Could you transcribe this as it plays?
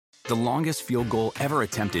The longest field goal ever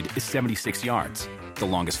attempted is 76 yards. The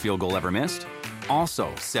longest field goal ever missed?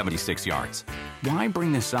 Also 76 yards. Why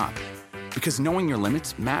bring this up? Because knowing your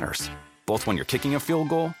limits matters, both when you're kicking a field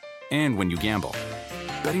goal and when you gamble.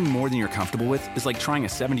 Betting more than you're comfortable with is like trying a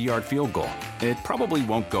 70-yard field goal. It probably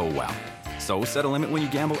won't go well. So set a limit when you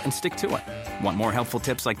gamble and stick to it. Want more helpful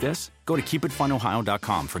tips like this? Go to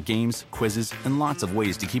keepitfunohio.com for games, quizzes, and lots of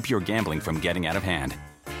ways to keep your gambling from getting out of hand.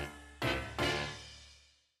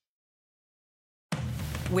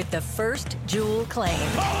 With the first Jewel claim.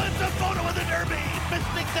 Oh, it's a photo of the Derby!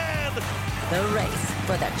 Mystic Dan! The race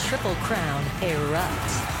for the Triple Crown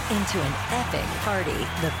erupts into an epic party.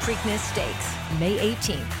 The Preakness Stakes, May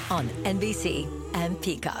 18th on NBC and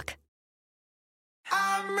Peacock.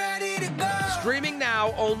 I'm ready to go. Streaming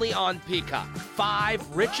now only on Peacock.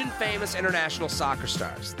 5 rich and famous international soccer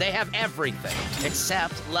stars. They have everything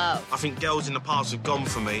except love. I think girls in the past have gone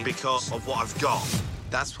for me because of what I've got.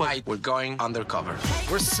 That's why we're going undercover.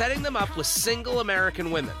 We're setting them up with single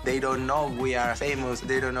American women. They don't know we are famous.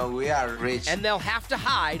 They don't know we are rich. And they'll have to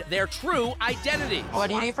hide their true identity. What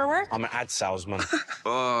do you do for work? I'm an ad salesman.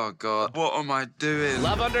 Oh, God. What am I doing?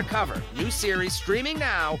 Love Undercover. New series streaming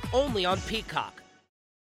now only on Peacock.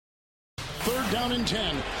 3rd down and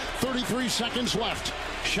 10. 33 seconds left.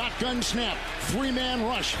 Shotgun snap. 3-man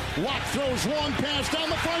rush. Lock throws long pass down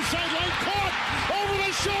the far sideline. Caught over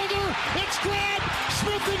the shoulder. It's grabbed.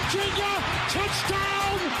 Smith and Jigga.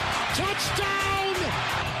 Touchdown. Touchdown.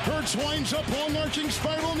 Hurts winds up long arching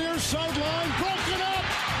spiral near sideline. Broken up.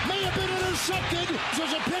 May have been intercepted.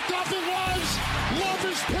 Was it picked off? It was. Love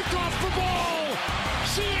has picked off the ball.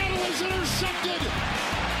 Seattle is intercepted.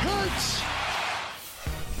 Hurts.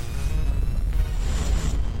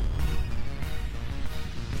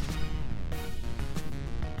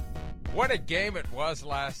 What a game it was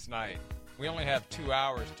last night. We only have 2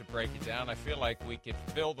 hours to break it down. I feel like we could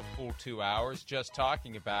fill the full 2 hours just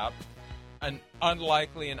talking about an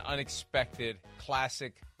unlikely and unexpected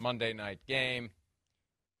classic Monday night game.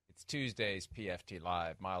 It's Tuesday's PFT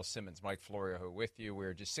Live. Miles Simmons, Mike Florio here with you.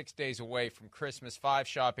 We're just 6 days away from Christmas, 5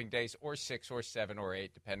 shopping days, or 6 or 7 or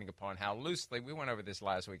 8, depending upon how loosely, we went over this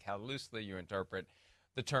last week, how loosely you interpret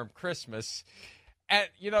the term Christmas. And,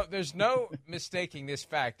 you know, there's no mistaking this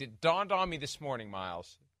fact. It dawned on me this morning,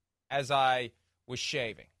 Miles, as I was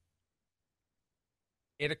shaving.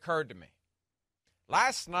 It occurred to me.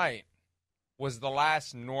 Last night was the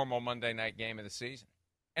last normal Monday night game of the season,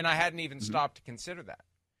 and I hadn't even stopped to consider that.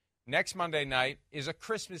 Next Monday night is a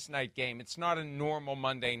Christmas night game. It's not a normal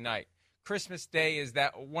Monday night. Christmas Day is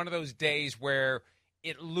that one of those days where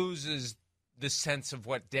it loses the sense of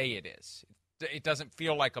what day it is. It doesn't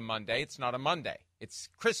feel like a Monday. It's not a Monday. It's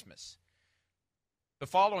Christmas. The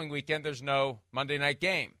following weekend, there's no Monday night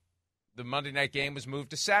game. The Monday night game was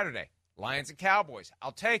moved to Saturday. Lions and Cowboys.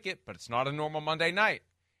 I'll take it, but it's not a normal Monday night.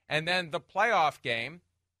 And then the playoff game,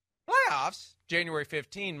 playoffs, January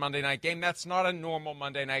 15, Monday night game, that's not a normal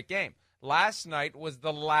Monday night game. Last night was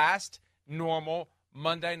the last normal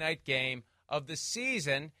Monday night game of the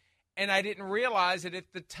season, and I didn't realize it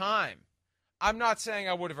at the time. I'm not saying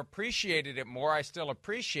I would have appreciated it more. I still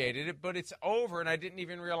appreciated it, but it's over, and I didn't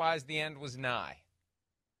even realize the end was nigh.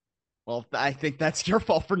 Well, I think that's your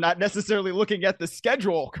fault for not necessarily looking at the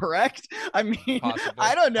schedule, correct? I mean, possibly,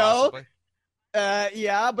 I don't know.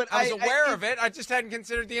 Yeah, but I was aware of it. I just hadn't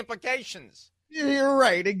considered the implications. You're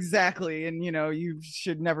right, exactly. And, you know, you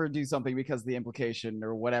should never do something because of the implication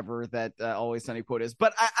or whatever that Always Sunny quote is.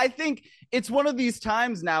 But I think it's one of these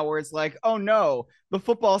times now where it's like, oh, no, the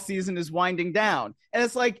football season is winding down. And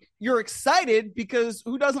it's like you're excited because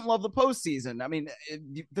who doesn't love the postseason? I mean,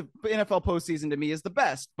 the NFL postseason to me is the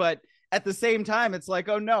best. But at the same time, it's like,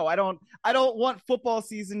 oh, no, I don't want football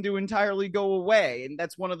season to entirely go away. And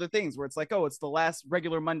that's one of the things where it's like, oh, it's the last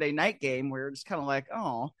regular Monday night game where it's kind of like,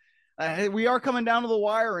 oh. We are coming down to the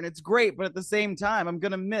wire, and it's great. But at the same time, I'm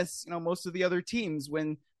going to miss, you know, most of the other teams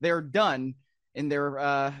when they're done in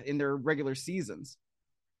their regular seasons.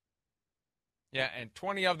 Yeah, and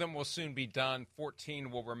 20 of them will soon be done. 14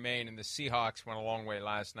 will remain, and the Seahawks went a long way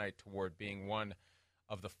last night toward being one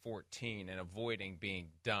of the 14 and avoiding being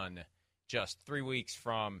done just 3 weeks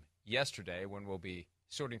from yesterday when we'll be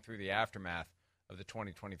sorting through the aftermath of the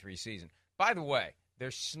 2023 season. By the way,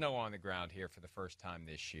 there's snow on the ground here for the first time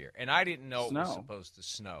this year, and I didn't know it was supposed to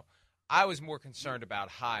snow. I was more concerned about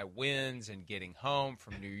high winds and getting home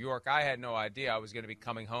from New York. I had no idea I was going to be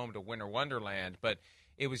coming home to Winter Wonderland, but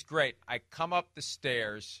it was great. I come up the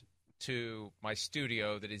stairs to my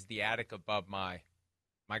studio that is the attic above my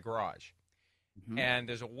garage, And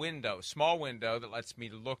there's a window, small window, that lets me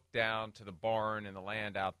look down to the barn and the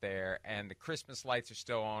land out there. And the Christmas lights are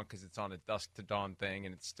still on because it's on a dusk to dawn thing,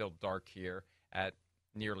 and it's still dark here at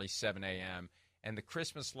nearly 7 a.m. And the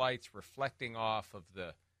Christmas lights reflecting off of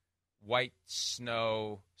the white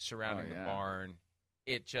snow surrounding the barn.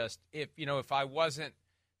 It just, if I wasn't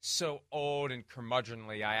so old and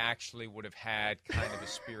curmudgeonly, I actually would have had kind of a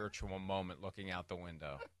spiritual moment looking out the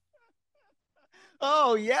window.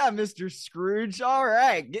 Oh, yeah, Mr. Scrooge. All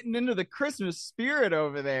right. Getting into the Christmas spirit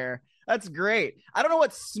over there. That's great. I don't know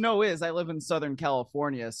what snow is. I live in Southern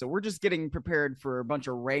California, so we're just getting prepared for a bunch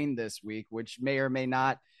of rain this week, which may or may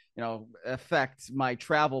not, affect my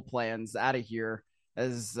travel plans out of here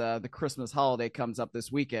as the Christmas holiday comes up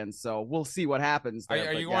this weekend. So we'll see what happens there.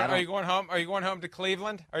 Are you going home? Are you going home to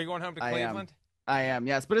Cleveland? Are you going home to Cleveland? I am,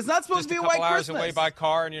 yes, but it's not supposed to be a white Christmas. Christmas. Just a couple hours away by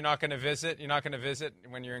car, and you're not going to visit. You're not going to visit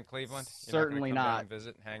when you're in Cleveland. Certainly not.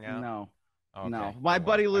 Visit, and hang out. No, okay. No. My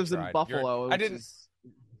buddy lives in Buffalo. I didn't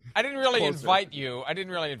really invite you. I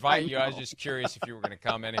was just curious if you were going to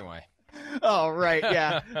come anyway. Oh, right,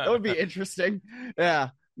 yeah, that would be interesting. Yeah,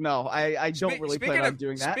 no, I don't really plan on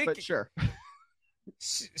doing that, but sure.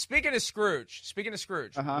 Speaking of Scrooge,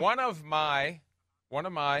 one of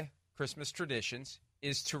my Christmas traditions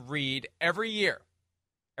is to read every year,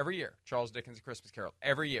 Charles Dickens' A Christmas Carol,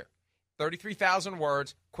 every year. 33,000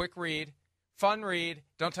 words, quick read, fun read.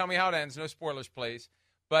 Don't tell me how it ends. No spoilers, please.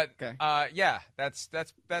 But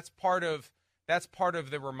that's part of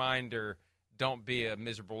the reminder. Don't be a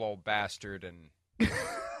miserable old bastard and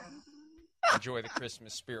enjoy the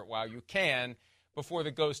Christmas spirit while you can before the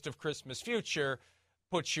ghost of Christmas future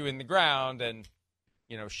puts you in the ground and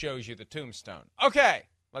shows you the tombstone. Okay.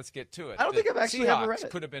 Let's get to it. I don't think I've actually ever read it. Seahawks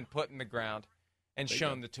could have been put in the ground and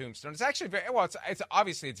shown the tombstone. It's actually very well. It's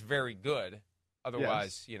obviously it's very good.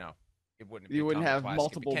 Otherwise, it wouldn't. You wouldn't have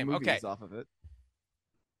multiple movies off of it.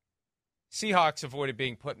 Seahawks avoided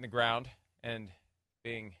being put in the ground and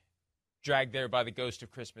being dragged there by the ghost of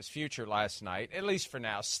Christmas future last night. At least for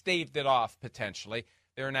now, staved it off potentially.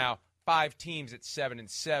 There are now 5 teams at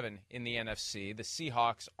 7-7 in the NFC. The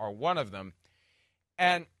Seahawks are one of them,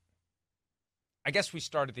 and I guess we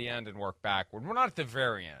start at the end and work backward. We're not at the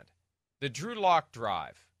very end. The Drew Lock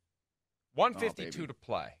drive. 152 to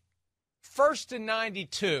play. 1st and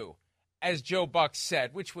 92, as Joe Buck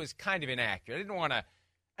said, which was kind of inaccurate. I didn't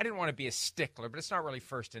want to be a stickler, but it's not really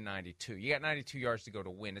 1st and 92. You got 92 yards to go to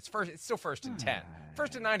win. It's still 1st and 10.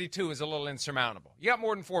 1st and 92 is a little insurmountable. You got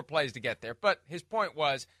more than 4 plays to get there. But his point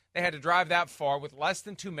was they had to drive that far with less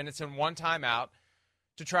than 2 minutes and 1 timeout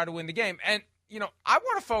to try to win the game. And I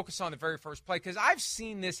want to focus on the very first play because I've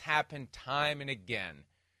seen this happen time and again.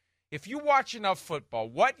 If you watch enough football,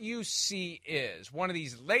 what you see is one of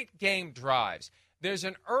these late game drives. There's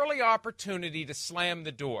an early opportunity to slam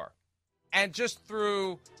the door. And just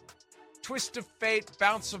through twist of fate,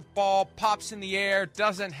 bounce of ball, pops in the air,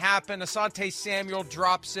 doesn't happen, Asante Samuel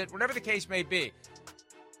drops it, whatever the case may be.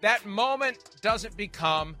 That moment doesn't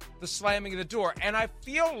become the slamming of the door. And I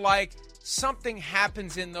feel like something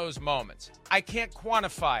happens in those moments. I can't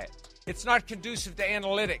quantify it. It's not conducive to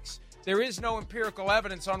analytics. There is no empirical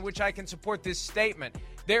evidence on which I can support this statement.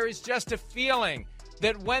 There is just a feeling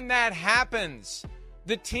that when that happens,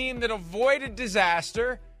 the team that avoided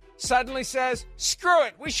disaster suddenly says, screw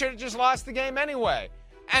it, we should have just lost the game anyway.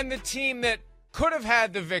 And the team that could have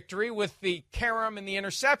had the victory with the carom and the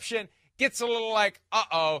interception gets a little like,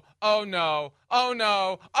 uh-oh, oh no, oh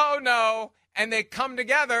no, oh no, and they come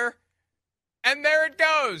together. And there it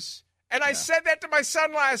goes. And I said that to my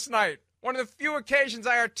son last night. One of the few occasions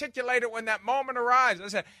I articulated when that moment arrives. I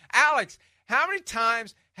said, Alex, how many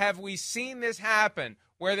times have we seen this happen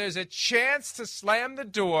where there's a chance to slam the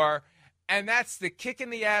door and that's the kick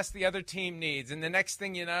in the ass the other team needs? And the next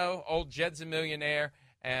thing you know, old Jed's a millionaire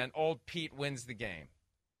and old Pete wins the game.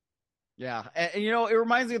 Yeah, and it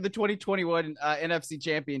reminds me of the 2021 NFC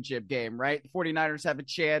Championship game, right? The 49ers have a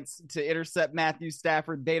chance to intercept Matthew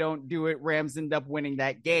Stafford. They don't do it. Rams end up winning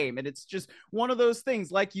that game. And it's just one of those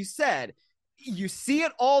things, like you said, you see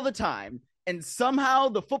it all the time. And somehow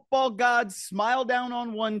the football gods smile down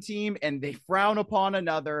on one team and they frown upon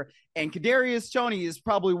another. And Kadarius Toney is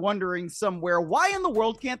probably wondering somewhere, why in the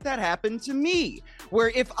world can't that happen to me? Where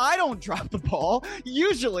if I don't drop the ball,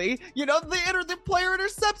 usually, the player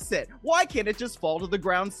intercepts it. Why can't it just fall to the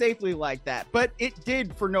ground safely like that? But it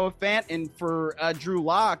did for Noah Fant and for Drew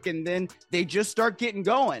Lock, and then they just start getting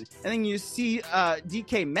going. And then you see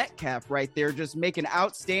DK Metcalf right there just make an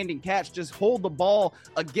outstanding catch, just hold the ball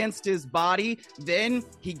against his body body. Then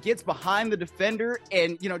he gets behind the defender,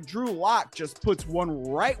 and, Drew Lock just puts one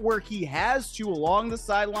right where he has to along the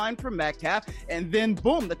sideline for Metcalf. And then,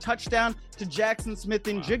 boom, the touchdown to Jackson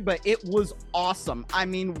Smith-Njigba. It was awesome. I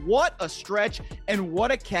mean, what a stretch, and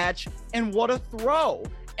what a catch, and what a throw.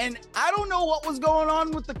 And I don't know what was going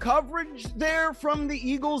on with the coverage there from the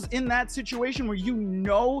Eagles in that situation where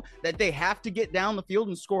that they have to get down the field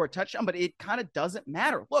and score a touchdown, but it kind of doesn't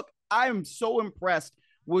matter. Look, I am so impressed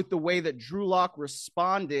with the way that Drew Lock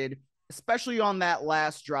responded, especially on that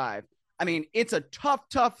last drive. I mean, it's a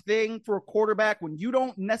tough thing for a quarterback when you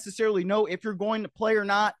don't necessarily know if you're going to play or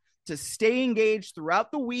not, to stay engaged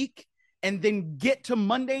throughout the week and then get to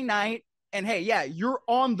Monday night. And hey, yeah, you're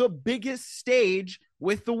on the biggest stage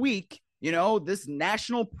with the week, this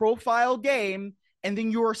national profile game, and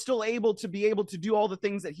then you are still able to do all the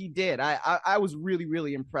things that he did. I was really,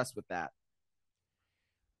 really impressed with that.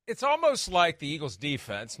 It's almost like the Eagles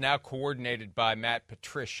defense, now coordinated by Matt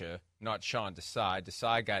Patricia, not Sean Desai.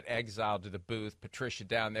 Desai got exiled to the booth. Patricia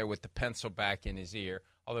down there with the pencil back in his ear,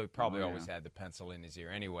 although he probably always had the pencil in his ear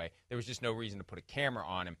anyway. There was just no reason to put a camera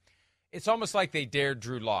on him. It's almost like they dared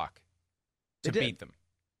Drew Lock to beat them.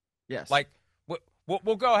 Yes. Like,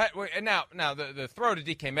 we'll go ahead. Now the throw to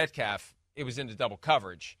DK Metcalf, it was into double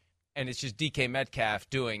coverage, and it's just DK Metcalf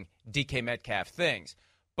doing DK Metcalf things.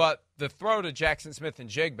 But the throw to Jackson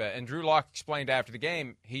Smith-Njigba, and Drew Lock explained after the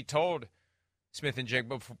game, he told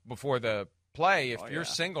Smith-Njigba before the play, if you're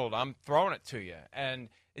singled, I'm throwing it to you. And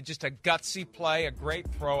it's just a gutsy play, a great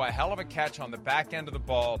throw, a hell of a catch on the back end of the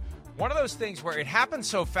ball. One of those things where it happens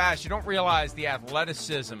so fast, you don't realize the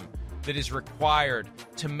athleticism that is required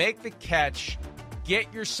to make the catch,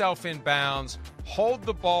 get yourself in bounds, hold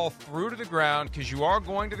the ball through to the ground, because you are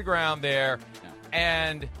going to the ground there,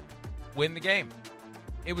 and win the game.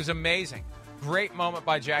 It was amazing. Great moment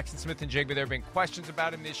by Jackson Smith-Njigba. There have been questions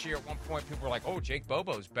about him this year. At one point, people were like, Jake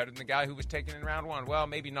Bobo's better than the guy who was taken in round one. Well,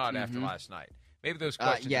 maybe not after last night. Maybe those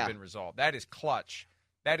questions have been resolved. That is clutch.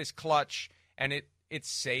 And it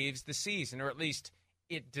saves the season, or at least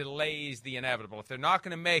it delays the inevitable. If they're not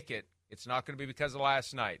going to make it, it's not going to be because of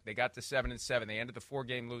last night. They got to 7-7. They ended the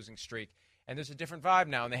 4-game losing streak. And there's a different vibe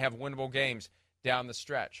now, and they have winnable games down the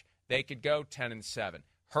stretch. They could go 10-7.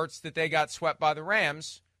 Hurts that they got swept by the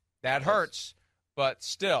Rams. That hurts. But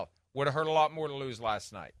still, would have hurt a lot more to lose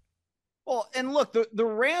last night. Well, and look, the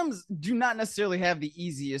Rams do not necessarily have the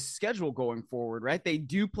easiest schedule going forward, right? They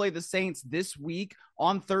do play the Saints this week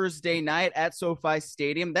on Thursday night at SoFi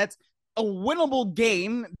Stadium. That's a winnable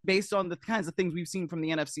game based on the kinds of things we've seen from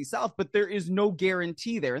the NFC South, but there is no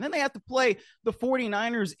guarantee there. And then they have to play the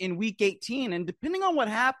 49ers in week 18. And depending on what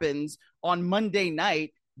happens on Monday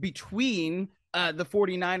night between the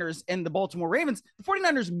 49ers and the Baltimore Ravens, the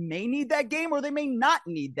 49ers may need that game or they may not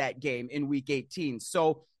need that game in week 18.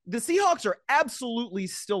 So the Seahawks are absolutely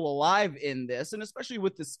still alive in this, and especially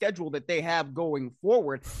with the schedule that they have going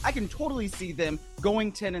forward, I can totally see them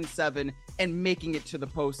going 10-7 and making it to the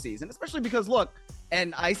postseason, especially because, look,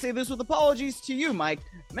 and I say this with apologies to you, Mike,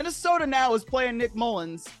 Minnesota now is playing Nick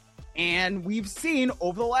Mullins, and we've seen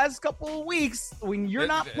over the last couple of weeks, when you're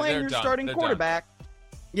not playing your starting quarterback,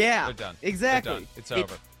 they're done. Exactly. They're done. It's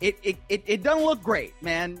over. It doesn't look great,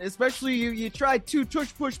 man. Especially you tried 2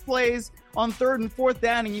 tush-push plays on 3rd and 4th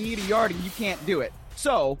down, and you need a yard, and you can't do it.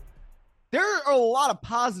 So there are a lot of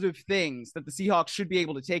positive things that the Seahawks should be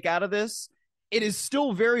able to take out of this. It is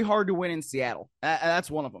still very hard to win in Seattle. That's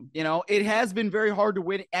one of them. It has been very hard to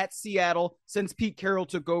win at Seattle since Pete Carroll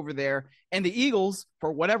took over there. And the Eagles,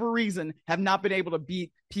 for whatever reason, have not been able to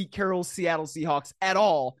beat Pete Carroll's Seattle Seahawks at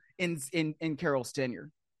all in Carroll's tenure.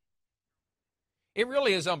 It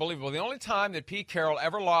really is unbelievable. The only time that Pete Carroll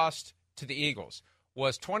ever lost to the Eagles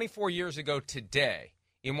was 24 years ago today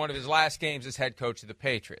in one of his last games as head coach of the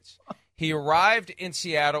Patriots. He arrived in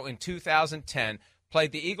Seattle in 2010,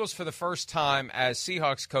 played the Eagles for the first time as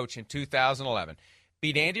Seahawks coach in 2011,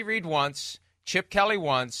 beat Andy Reid once, Chip Kelly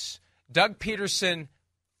once, Doug Peterson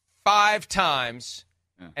 5 times,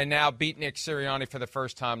 and now beat Nick Sirianni for the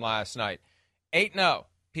first time last night. 8-0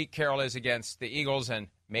 Pete Carroll is against the Eagles, and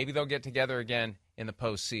maybe they'll get together again in the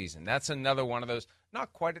postseason. That's another one of those,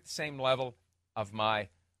 not quite at the same level of my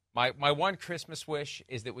one Christmas wish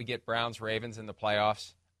is that we get Browns-Ravens in the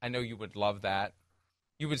playoffs. I know you would love that.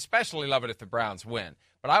 You would especially love it if the Browns win.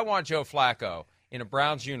 But I want Joe Flacco in a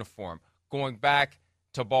Browns uniform going back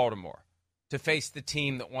to Baltimore to face the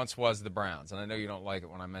team that once was the Browns. And I know you don't like it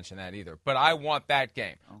when I mention that either. But I want that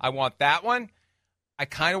game. I want that one. I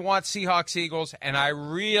kind of want Seahawks-Eagles, and I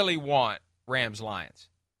really want Rams-Lions.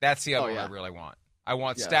 That's the other one I really want. I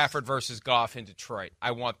want Stafford versus Goff in Detroit.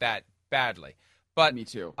 I want that badly. But me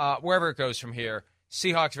too. Wherever it goes from here,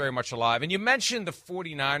 Seahawks very much alive. And you mentioned the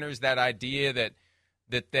 49ers, that idea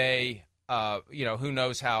that they, who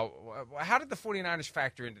knows how did the 49ers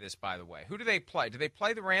factor into this, by the way? Who do they play? Do they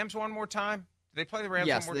play the Rams one more time? Do they play the Rams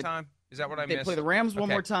one more time? Is that what I missed? They play the Rams one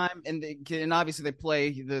more time, and obviously they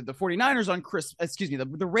play the 49ers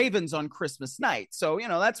on the Ravens on Christmas night. So,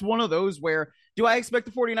 that's one of those where, do I expect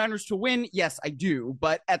the 49ers to win? Yes, I do.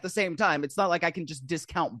 But at the same time, it's not like I can just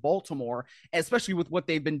discount Baltimore, especially with what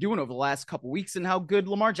they've been doing over the last couple weeks and how good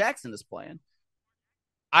Lamar Jackson is playing.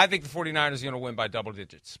 I think the 49ers are going to win by double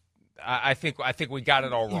digits. I think we got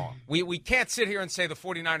it all wrong. We can't sit here and say the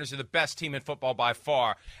 49ers are the best team in football by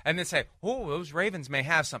far and then say, oh, those Ravens may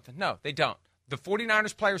have something. No, they don't. The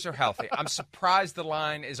 49ers players are healthy. I'm surprised the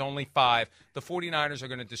line is only 5. The 49ers are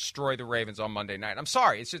going to destroy the Ravens on Monday night. I'm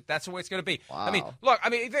sorry. It's just, that's the way it's going to be. Wow.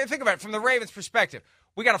 Think about it from the Ravens' perspective.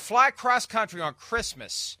 We got to fly cross country on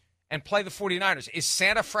Christmas and play the 49ers. Is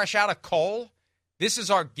Santa fresh out of coal? This is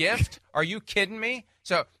our gift? Are you kidding me?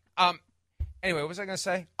 So, anyway, what was I going to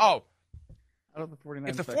say? Oh, if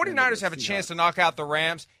the 49ers have a chance to knock out the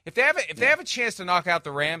Rams, if they have a chance to knock out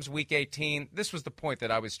the Rams week 18, this was the point that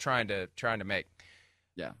I was trying to make.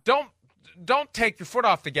 Yeah. Don't take your foot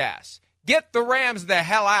off the gas. Get the Rams the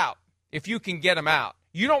hell out if you can get them out.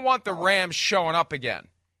 You don't want the Rams showing up again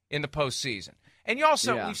in the postseason. And you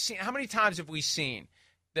also, we've seen, how many times have we seen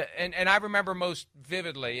and I remember most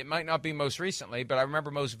vividly, it might not be most recently, but I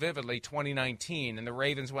remember most vividly 2019, and the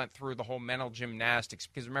Ravens went through the whole mental gymnastics.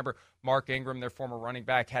 Because remember, Mark Ingram, their former running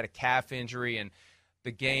back, had a calf injury in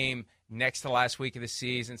the game next to last week of the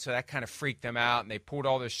season, so that kind of freaked them out, and they pulled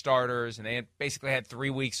all their starters, and they basically had 3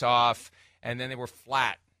 weeks off, and then they were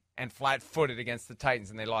flat-footed against the Titans,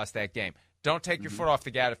 and they lost that game. Don't take your foot off the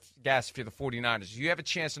gas if you're the 49ers. If you have a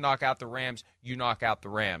chance to knock out the Rams, you knock out the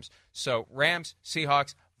Rams. So Rams,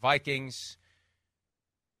 Seahawks, Vikings,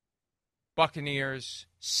 Buccaneers,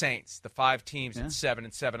 Saints, the 5 teams at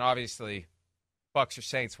 7-7. Obviously, Bucs or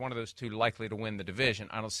Saints, one of those two likely to win the division.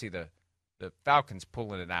 I don't see the Falcons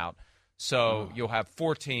pulling it out. So you'll have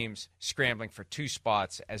 4 teams scrambling for 2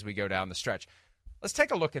 spots as we go down the stretch. Let's take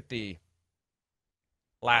a look at the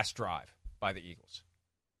last drive by the Eagles.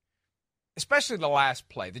 Especially the last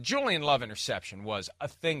play. The Julian Love interception was a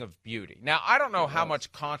thing of beauty. Now, I don't know how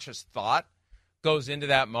much conscious thought goes into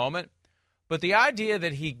that moment, but the idea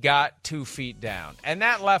that he got 2 feet down and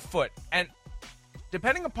that left foot, and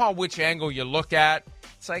depending upon which angle you look at,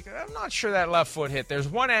 it's like, I'm not sure that left foot hit. There's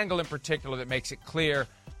one angle in particular that makes it clear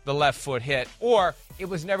the left foot hit, or it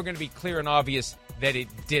was never going to be clear and obvious that it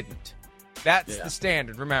didn't. That's the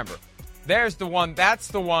standard, remember. That's the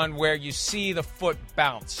one where you see the foot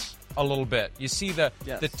bounce a little bit. You see the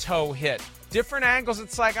toe hit. Different angles,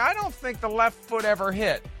 it's like, I don't think the left foot ever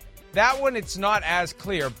hit. That one, it's not as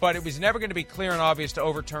clear, but it was never going to be clear and obvious to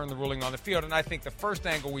overturn the ruling on the field, and I think the first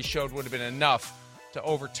angle we showed would have been enough to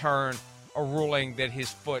overturn a ruling that his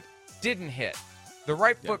foot didn't hit. The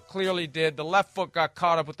right foot clearly did. The left foot got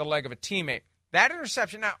caught up with the leg of a teammate. That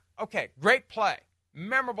interception, now, okay, great play.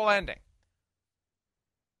 Memorable ending.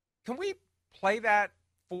 Can we play that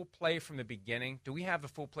full play from the beginning? Do we have the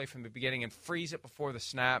full play from the beginning and freeze it before the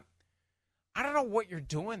snap? I don't know what you're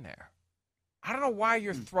doing there. I don't know why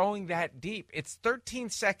you're throwing that deep. It's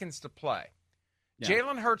 13 seconds to play. Yeah.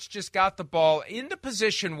 Jalen Hurts just got the ball into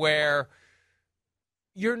position where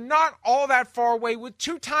you're not all that far away with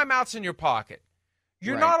 2 timeouts in your pocket.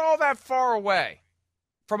 You're not all that far away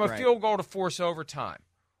from a field goal to force overtime.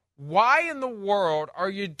 Why in the world are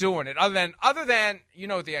you doing it? Other than, you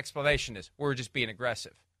know what the explanation is, we're just being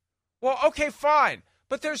aggressive. Well, okay, fine.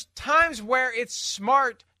 But there's times where it's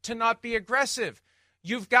smart to not be aggressive.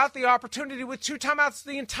 You've got the opportunity with 2 timeouts.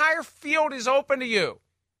 The entire field is open to you.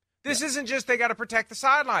 This isn't just they got to protect the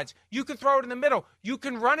sidelines. You can throw it in the middle. You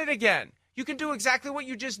can run it again. You can do exactly what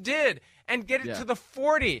you just did and get it to the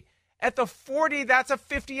 40. At the 40, that's a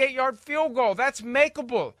 58-yard field goal. That's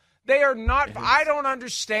makeable. They are not – I don't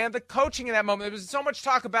understand the coaching in that moment. There was so much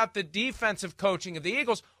talk about the defensive coaching of the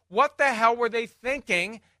Eagles. What the hell were they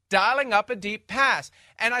thinking dialing up a deep pass?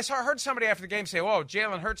 And I heard somebody after the game say, oh,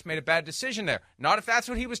 Jalen Hurts made a bad decision there. Not if that's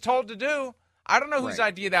what he was told to do. I don't know whose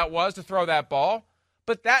idea that was to throw that ball.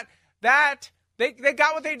 But they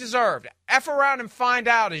got what they deserved. F around and find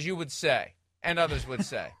out, as you would say, and others would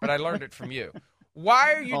say. But I learned it from you.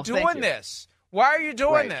 Why are you doing this? Why are you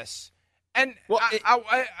doing this? And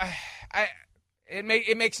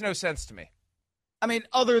it makes no sense to me. I mean,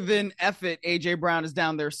 other than F it, A.J. Brown is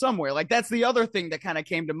down there somewhere. Like, that's the other thing that kind of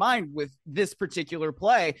came to mind with this particular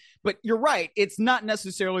play. But you're right. It's not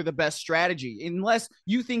necessarily the best strategy. Unless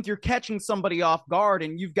you think you're catching somebody off guard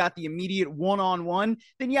and you've got the immediate one-on-one,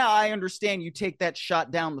 then yeah, I understand you take that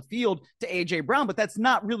shot down the field to A.J. Brown, but that's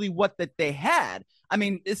not really what that they had. I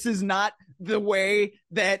mean, this is not the way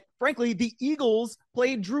that, frankly, the Eagles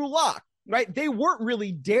played Drew Lock, right? They weren't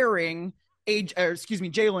really daring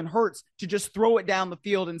Jalen Hurts to just throw it down the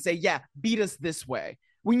field and say, yeah, beat us this way.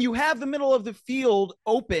 When you have the middle of the field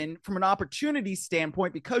open from an opportunity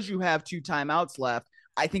standpoint, because you have 2 timeouts left,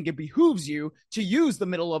 I think it behooves you to use the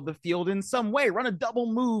middle of the field in some way, run a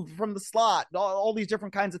double move from the slot, all these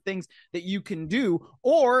different kinds of things that you can do.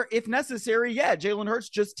 Or if necessary, yeah, Jalen Hurts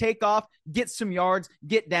just take off, get some yards,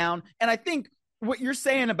 get down. And I think what you're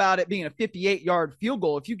saying about it being a 58-yard field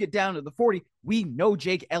goal, if you get down to the 40, we know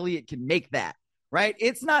Jake Elliott can make that, right?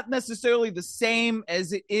 It's not necessarily the same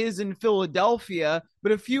as it is in Philadelphia,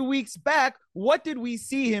 but a few weeks back, what did we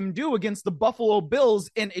see him do against the Buffalo Bills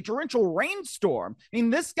in a torrential rainstorm? I mean,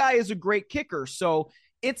 this guy is a great kicker, so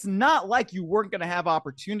it's not like you weren't going to have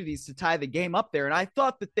opportunities to tie the game up there, and I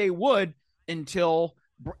thought that they would until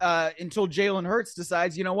Jalen Hurts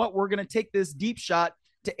decides, you know what, we're going to take this deep shot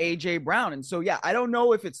to A.J. Brown. And so, yeah, I don't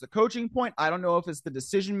know if it's the coaching point. I don't know if it's the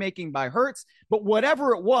decision-making by Hurts, but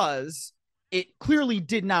whatever it was, it clearly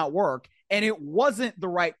did not work, and it wasn't the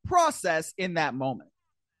right process in that moment.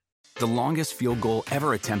 The longest field goal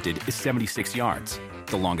ever attempted is 76 yards.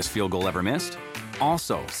 The longest field goal ever missed?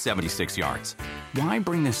 Also 76 yards. Why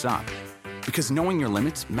bring this up? Because knowing your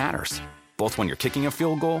limits matters, both when you're kicking a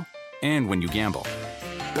field goal and when you gamble.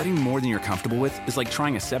 Betting more than you're comfortable with is like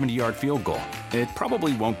trying a 70-yard field goal. It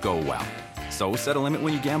probably won't go well. So set a limit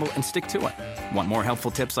when you gamble and stick to it. Want more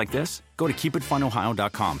helpful tips like this? Go to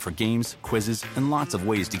keepitfunohio.com for games, quizzes, and lots of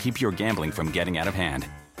ways to keep your gambling from getting out of hand.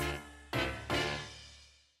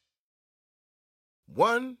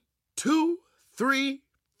 1, 2, 3,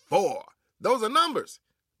 4. Those are numbers.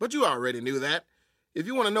 But you already knew that. If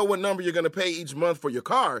you want to know what number you're going to pay each month for your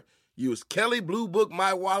car, use Kelley Blue Book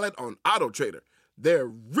My Wallet on Auto Trader. They're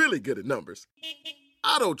really good at numbers.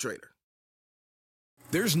 Auto Trader.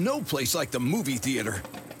 There's no place like the movie theater.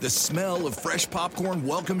 The smell of fresh popcorn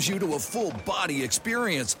welcomes you to a full-body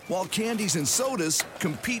experience, while candies and sodas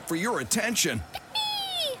compete for your attention.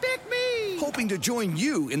 Pick me! Hoping to join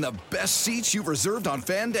you in the best seats you've reserved on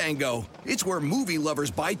Fandango. It's where movie lovers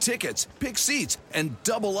buy tickets, pick seats, and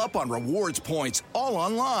double up on rewards points, all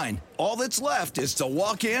online. All that's left is to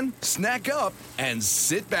walk in, snack up, and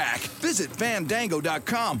sit back. Visit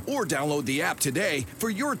Fandango.com or download the app today for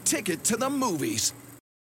your ticket to the movies.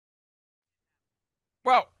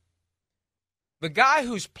 Well, the guy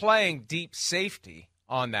who's playing deep safety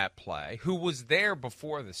on that play, who was there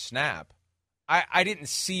before the snap, I didn't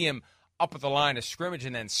see him up at the line of scrimmage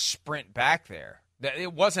and then sprint back there.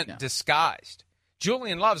 It wasn't disguised.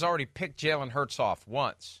 Julian Love's already picked Jalen Hurts off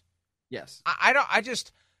once. Yes. I'd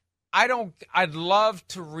love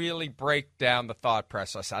to really break down the thought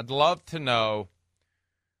process. I'd love to know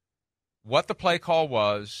what the play call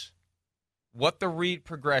was, what the read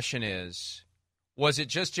progression is. Was it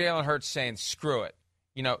just Jalen Hurts saying, screw it?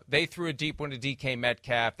 You know, they threw a deep one to DK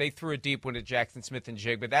Metcalf. They threw a deep one to Jackson Smith and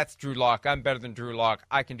Jig, but that's Drew Lock. I'm better than Drew Lock.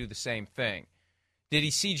 I can do the same thing. Did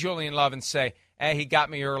he see Julian Love and say, hey, he got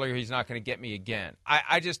me earlier, he's not going to get me again?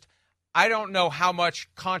 I don't know how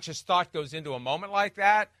much conscious thought goes into a moment like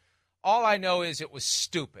that. All I know is it was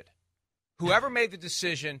stupid. Whoever made the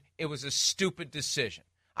decision, it was a stupid decision.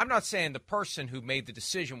 I'm not saying the person who made the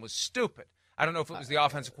decision was stupid. I don't know if it was the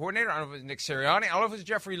offensive coordinator. I don't know if it was Nick Sirianni. I don't know if it was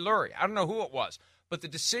Jeffrey Lurie. I don't know who it was. But the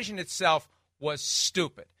decision itself was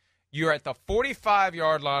stupid. You're at the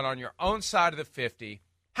 45-yard line on your own side of the 50.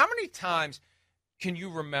 How many times can you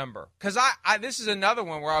remember? Because this is another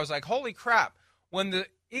one where I was like, holy crap. When the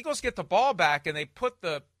Eagles get the ball back and they put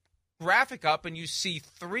the graphic up and you see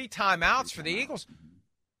 3 timeouts for the Eagles,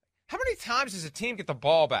 how many times does a team get the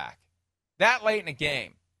ball back that late in a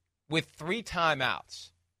game with 3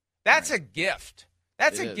 timeouts? That's a gift.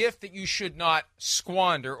 That's a gift that you should not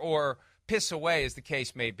squander or piss away, as the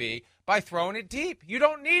case may be, by throwing it deep. You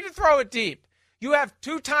don't need to throw it deep. You have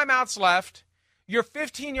 2 timeouts left. You're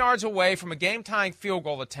 15 yards away from a game-tying field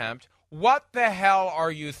goal attempt. What the hell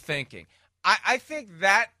are you thinking? I think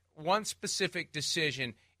that one specific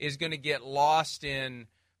decision is going to get lost in,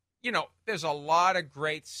 there's a lot of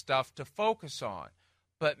great stuff to focus on.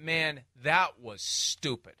 But, man, that was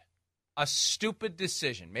stupid. A stupid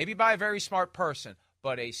decision, maybe by a very smart person,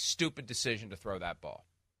 but a stupid decision to throw that ball.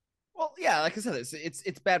 Well, yeah, like I said,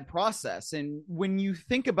 it's bad process. And when you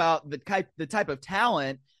think about the type of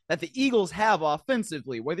talent that the Eagles have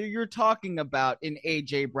offensively, whether you're talking about an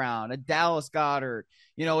A.J. Brown, a Dallas Goedert,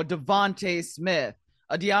 a Devontae Smith,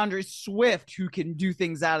 a DeAndre Swift who can do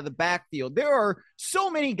things out of the backfield. There are so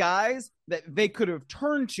many guys that they could have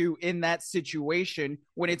turned to in that situation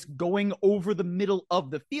when it's going over the middle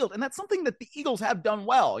of the field. And that's something that the Eagles have done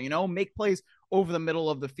well, make plays over the middle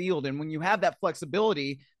of the field. And when you have that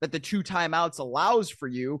flexibility that the 2 timeouts allows for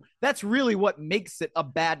you, that's really what makes it a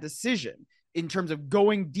bad decision in terms of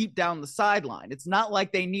going deep down the sideline. It's not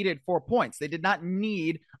like they needed 4 points. They did not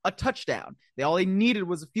need a touchdown. All they needed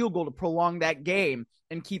was a field goal to prolong that game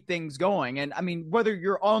and keep things going. And I mean, whether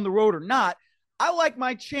you're on the road or not, I like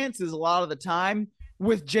my chances a lot of the time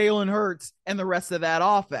with Jalen Hurts and the rest of that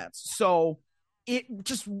offense. So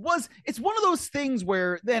it's one of those things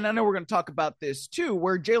where, then I know we're going to talk about this too,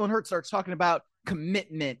 where Jalen Hurts starts talking about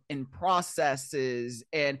commitment and processes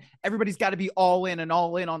and everybody's got to be all in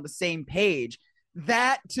on the same page.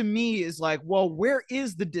 That to me is like, well, where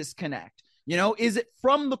is the disconnect? Is it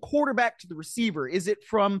from the quarterback to the receiver? Is it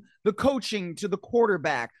from the coaching to the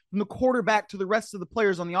quarterback, from the quarterback to the rest of the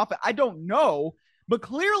players on the offense? I don't know, but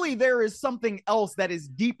clearly there is something else that is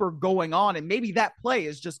deeper going on, and maybe that play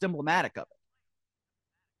is just emblematic of it.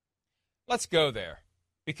 Let's go there,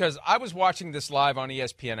 because I was watching this live on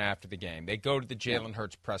ESPN after the game. They go to the Jalen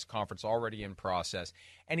Hurts press conference already in process,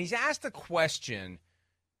 and he's asked a question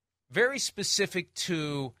very specific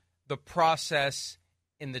to the process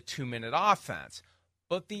in the 2-minute offense.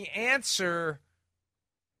 But the answer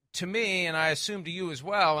to me, and I assume to you as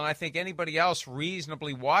well, and I think anybody else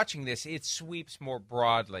reasonably watching this, it sweeps more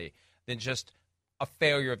broadly than just a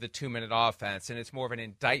failure of the 2-minute offense, and it's more of an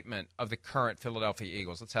indictment of the current Philadelphia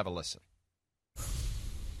Eagles. Let's have a listen.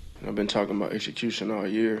 I've been talking about execution all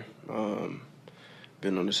year.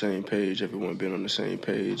 Been on the same page. Everyone been on the same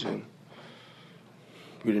page, and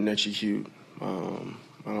we didn't execute. I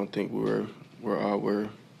don't think we're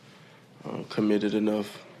committed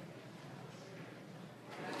enough.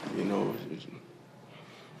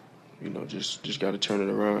 Just got to turn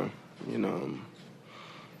it around.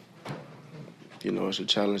 It's a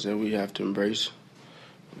challenge that we have to embrace.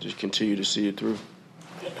 Just continue to see it through.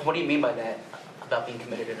 What do you mean by that, about being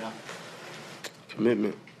committed enough?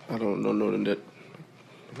 Commitment. I don't know that.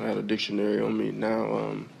 I had a dictionary on me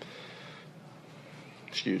now.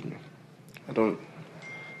 Excuse me. I don't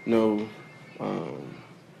know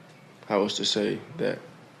how else to say that.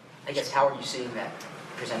 I guess, how are you seeing that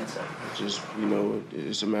present itself? Just,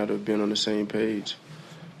 it's a matter of being on the same page.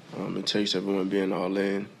 It takes everyone being all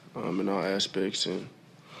in all aspects, and,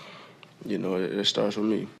 it starts with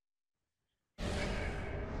me.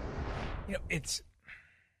 It's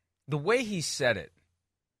the way he said it.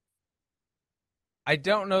 I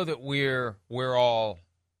don't know that we're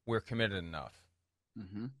committed enough.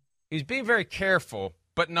 Mm-hmm. He's being very careful,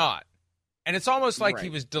 but not. And it's almost like Right. he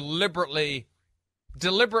was deliberately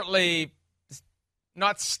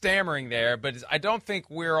not stammering there, but I don't think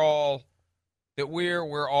we're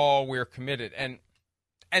committed. And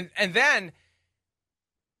then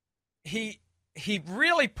he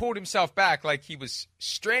really pulled himself back, like he was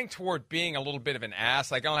straying toward being a little bit of an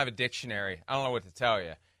ass. Like, I don't have a dictionary. I don't know what to tell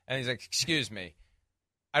you. And he's like, excuse me.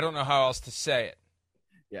 I don't know how else to say it.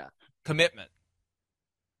 Yeah. Commitment.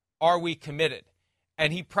 Are we committed?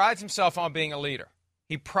 And he prides himself on being a leader.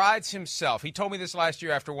 He prides himself. He told me this last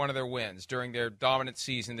year after one of their wins during their dominant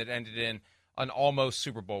season that ended in an almost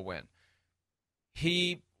Super Bowl win.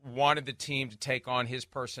 He wanted the team to take on his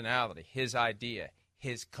personality, his idea,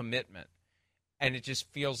 his commitment. And it just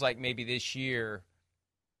feels like maybe this year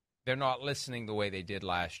they're not listening the way they did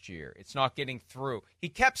last year. It's not getting through. He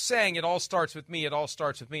kept saying it all starts with me, it all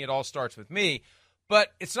starts with me, it all starts with me.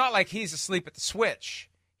 But it's not like he's asleep at the switch.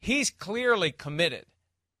 He's clearly committed.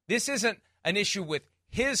 This isn't an issue with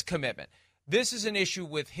his commitment. This is an issue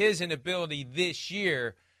with his inability this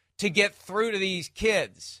year to get through to these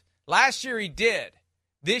kids. Last year he did.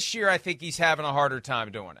 This year I think he's having a harder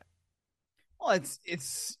time doing it. Well,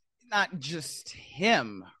 it's not just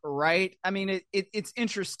him, right? I mean, it's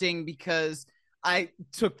interesting because I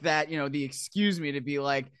took that, the excuse me to be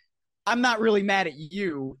like, I'm not really mad at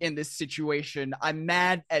you in this situation. I'm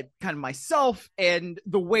mad at kind of myself and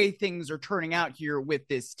the way things are turning out here with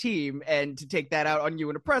this team. And to take that out on you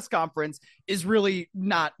in a press conference is really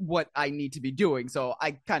not what I need to be doing. So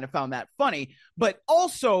I kind of found that funny. But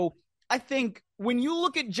also, I think when you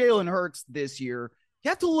look at Jalen Hurts this year, you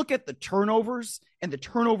have to look at the turnovers and the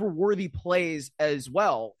turnover-worthy plays as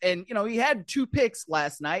well. And, he had 2 picks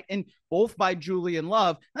last night, and both by Julian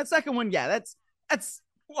Love. That second one, yeah, that's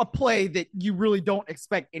a play that you really don't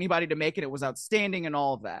expect anybody to make, and it was outstanding and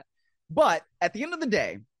all of that. But at the end of the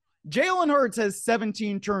day, Jalen Hurts has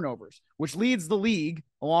 17 turnovers, which leads the league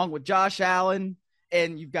along with Josh Allen,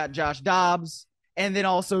 and you've got Josh Dobbs, and then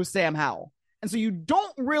also Sam Howell. And so you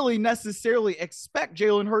don't really necessarily expect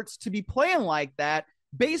Jalen Hurts to be playing like that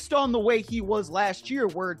based on the way he was last year,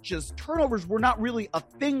 where just turnovers were not really a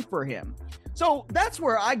thing for him. So that's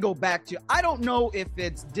where I go back to. I don't know if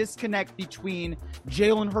it's disconnect between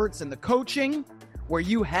Jalen Hurts and the coaching, where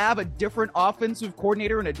you have a different offensive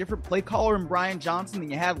coordinator and a different play caller in Brian Johnson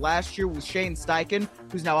than you had last year with Shane Steichen,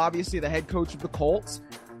 who's now obviously the head coach of the Colts,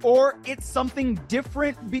 or it's something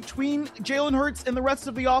different between Jalen Hurts and the rest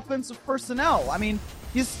of the offensive personnel. I mean,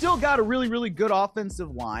 you still got a really, really good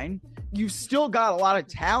offensive line. You've still got a lot of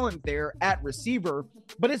talent there at receiver,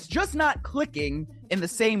 but it's just not clicking in the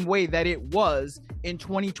same way that it was in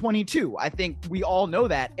 2022. I think we all know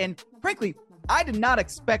that. And frankly, I did not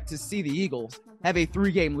expect to see the Eagles have a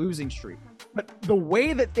 3-game losing streak. But the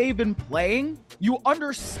way that they've been playing, you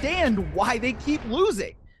understand why they keep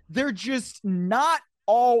losing. They're just not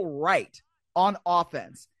all right on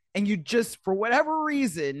offense. And you just, for whatever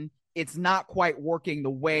reason, it's not quite working the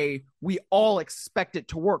way we all expect it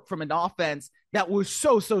to work from an offense that was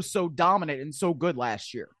so dominant and so good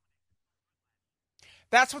last year.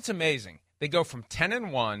 That's what's amazing. They go from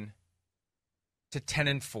 10-1 to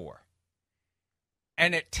 10-4.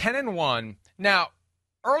 And at 10-1, now,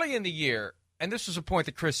 early in the year, and this was a point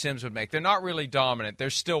that Chris Sims would make, they're not really dominant. They're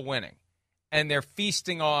still winning. And they're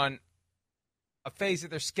feasting on a phase of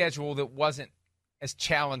their schedule that wasn't as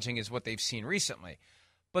challenging as what they've seen recently.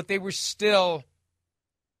 But they were still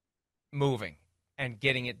moving and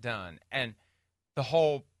getting it done. And the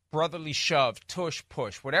whole brotherly shove, tush,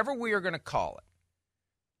 push, whatever we are going to call it,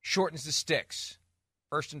 shortens the sticks.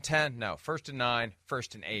 1st and 10? No. 1st and 9,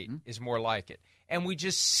 1st and 8 is more like it. And we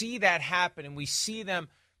just see that happen, and we see them.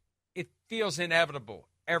 It feels inevitable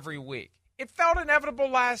every week. It felt inevitable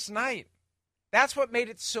last night. That's what made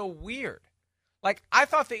it so weird. Like, I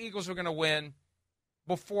thought the Eagles were going to win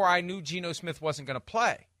before I knew Geno Smith wasn't going to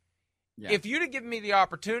play. Yeah. If you'd have given me the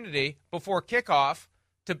opportunity before kickoff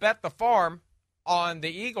to bet the farm on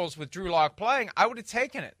the Eagles with Drew Lock playing, I would have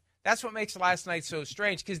taken it. That's what makes last night so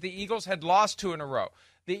strange, because the Eagles had lost 2 in a row.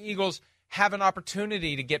 The Eagles have an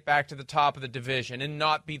opportunity to get back to the top of the division and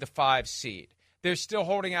not be the 5 seed. They're still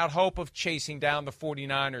holding out hope of chasing down the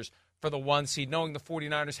 49ers for the 1 seed, knowing the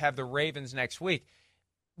 49ers have the Ravens next week.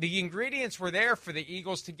 The ingredients were there for the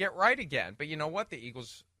Eagles to get right again. But you know what? The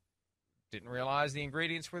Eagles didn't realize the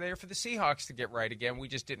ingredients were there for the Seahawks to get right again. We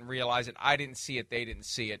just didn't realize it. I didn't see it. They didn't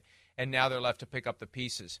see it. And now they're left to pick up the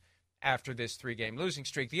pieces after this 3-game losing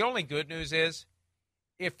streak. The only good news is,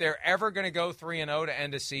 if they're ever going to go 3-0 to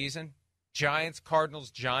end a season, Giants, Cardinals,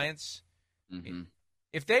 Giants,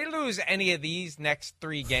 if they lose any of these next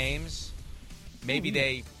 3 games, maybe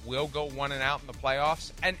they will go 1-out in the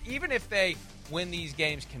playoffs. And even if they win these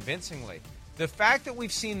games convincingly, the fact that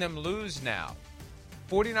we've seen them lose now,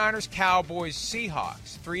 49ers, Cowboys,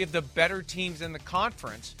 Seahawks, 3 of the better teams in the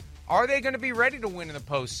conference, are they going to be ready to win in the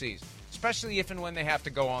postseason, especially if and when they have to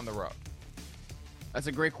go on the road? That's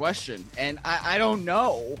a great question. And I don't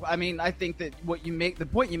know. I mean, I think that the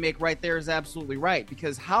point you make right there is absolutely right,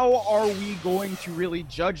 because how are we going to really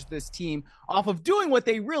judge this team off of doing what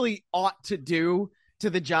they really ought to do to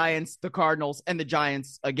the Giants, the Cardinals, and the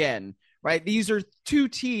Giants again, right? These are 2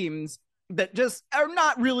 teams that just are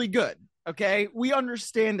not really good. Okay. We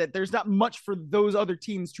understand that there's not much for those other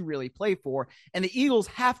teams to really play for, and the Eagles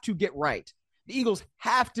have to get right. The Eagles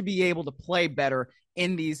have to be able to play better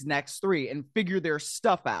in these next 3 and figure their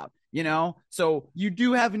stuff out, you know? So you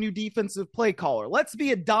do have a new defensive play caller. Let's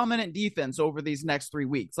be a dominant defense over these next 3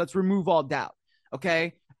 weeks. Let's remove all doubt.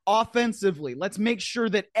 Okay. Offensively, let's make sure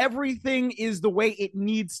that everything is the way it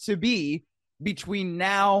needs to be between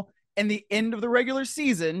now and the end of the regular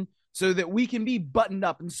season, so that we can be buttoned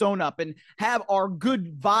up and sewn up and have our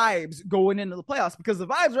good vibes going into the playoffs, because the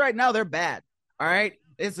vibes right now, they're bad. All right.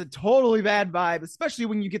 It's a totally bad vibe, especially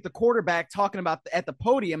when you get the quarterback talking about at the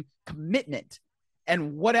podium commitment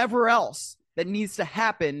and whatever else that needs to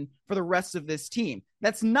happen for the rest of this team.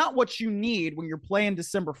 That's not what you need when you're playing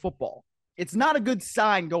December football. It's not a good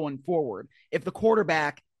sign going forward if the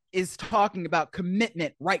quarterback is talking about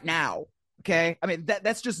commitment right now. Okay. I mean,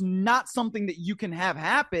 that's just not something that you can have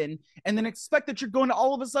happen and then expect that you're going to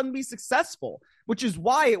all of a sudden be successful, which is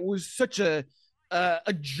why it was such a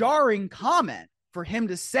jarring comment for him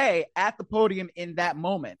to say at the podium in that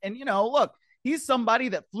moment. And, you know, look, he's somebody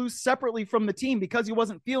that flew separately from the team because he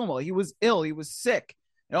wasn't feeling well. He was ill. He was sick.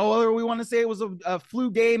 You know, whether we want to say it was a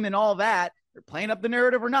flu game and all that, they're playing up the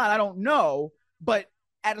narrative or not, I don't know. But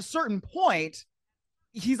at a certain point,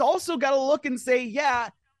 he's also got to look and say, yeah,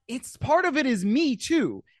 it's part of it is me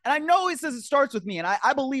too. And I know it says it starts with me, and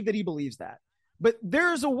I believe that he believes that. But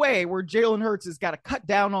there's a way where Jalen Hurts has got to cut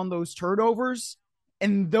down on those turnovers,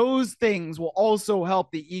 and those things will also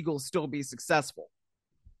help the Eagles still be successful.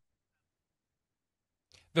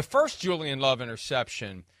 The first Julian Love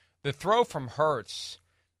interception, the throw from Hurts,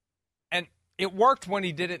 and it worked when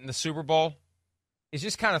he did it in the Super Bowl, is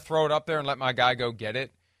just kind of throw it up there and let my guy go get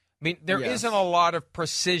it. I mean, there isn't a lot of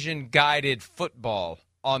precision-guided football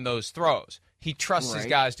on those throws. He trusts his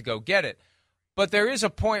guys to go get it. But there is a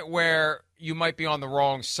point where you might be on the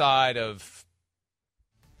wrong side of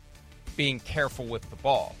being careful with the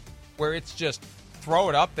ball, where it's just throw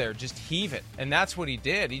it up there, just heave it. And that's what he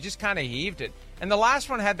did. He just kind of heaved it. And the last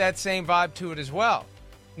one had that same vibe to it as well.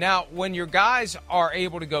 Now, when your guys are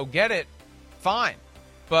able to go get it, fine.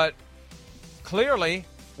 But clearly,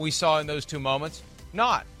 we saw in those two moments,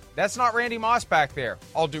 not. That's not Randy Moss back there,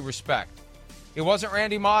 all due respect. It wasn't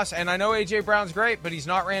Randy Moss, and I know A.J. Brown's great, but he's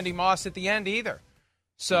not Randy Moss at the end either.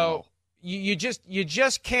 So you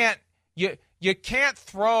just can't you can't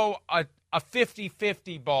throw a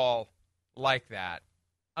 50-50 ball like that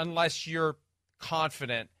unless you're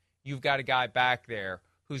confident you've got a guy back there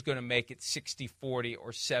who's going to make it 60-40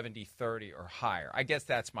 or 70-30 or higher. I guess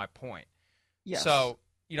that's my point. Yes. So,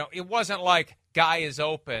 it wasn't like guy is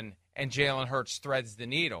open and Jalen Hurts threads the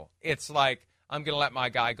needle. It's like, I'm going to let my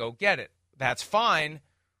guy go get it. That's fine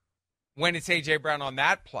when it's A.J. Brown on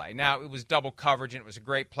that play. Now, it was double coverage, and it was a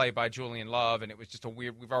great play by Julian Love, and it was just a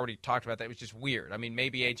weird – we've already talked about that. It was just weird. I mean,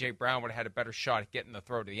 maybe A.J. Brown would have had a better shot at getting the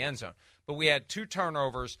throw to the end zone. But we had two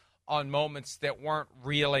turnovers on moments that weren't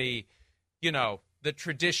really, the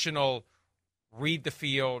traditional read the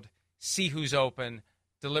field, see who's open,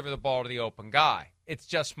 deliver the ball to the open guy. It's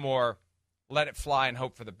just more let it fly and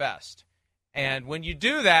hope for the best. And when you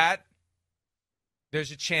do that,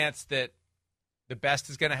 there's a chance that the best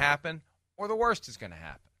is going to happen or the worst is going to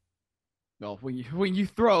happen. Well, when you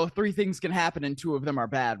throw, three things can happen and two of them are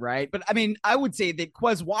bad, right? But, I mean, I would say that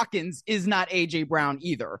Quez Watkins is not A.J. Brown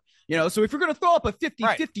either. So if you're going to throw up a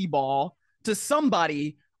 50-50 ball to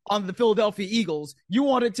somebody on the Philadelphia Eagles, you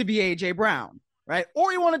want it to be A.J. Brown, right?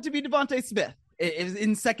 Or you want it to be Devontae Smith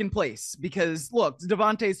in second place because, look,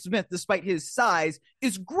 Devontae Smith, despite his size,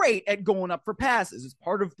 is great at going up for passes. It's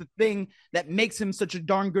part of the thing that makes him such a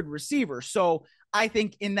darn good receiver. So I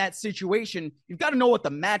think in that situation, you've got to know what the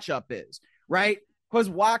matchup is, right? Because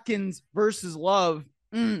Watkins versus Love,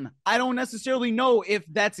 I don't necessarily know if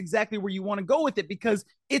that's exactly where you want to go with it because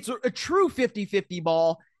it's a true 50-50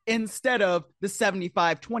 ball instead of the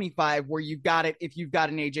 75-25 where you got it if you've got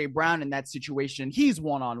an A.J. Brown in that situation. He's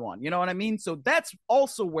one-on-one. You know what I mean? So that's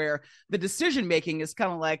also where the decision-making is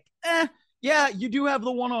kind of like, yeah, you do have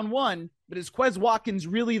the one-on-one, but is Quez Watkins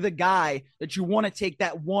really the guy that you want to take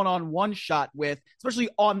that one-on-one shot with, especially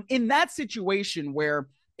in that situation where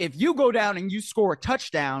if you go down and you score a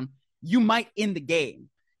touchdown, you might end the game.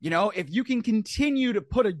 If you can continue to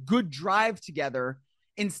put a good drive together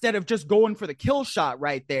instead of just going for the kill shot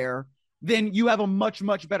right there, then you have a much,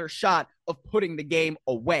 much better shot of putting the game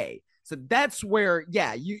away. So that's where,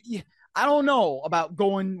 I don't know about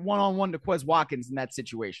going one-on-one to Quez Watkins in that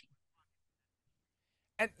situation.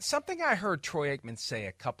 And something I heard Troy Aikman say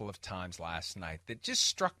a couple of times last night that just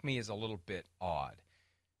struck me as a little bit odd.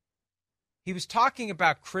 He was talking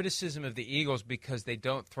about criticism of the Eagles because they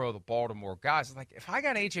don't throw the ball to more guys. It's like, if I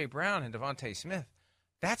got A.J. Brown and Devontae Smith,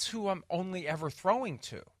 that's who I'm only ever throwing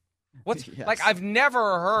to. Like, I've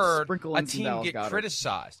never heard a team get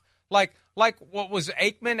criticized. Like what was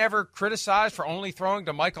Aikman ever criticized for only throwing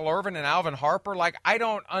to Michael Irvin and Alvin Harper? Like, I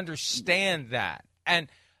don't understand that. And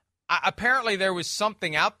apparently there was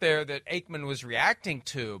something out there that Aikman was reacting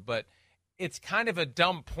to, but it's kind of a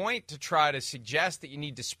dumb point to try to suggest that you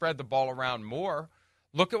need to spread the ball around more.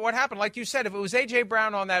 Look at what happened. Like you said, if it was A.J.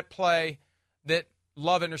 Brown on that play that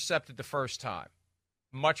Love intercepted the first time,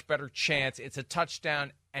 much better chance. It's a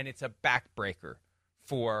touchdown, and it's a backbreaker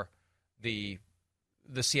for the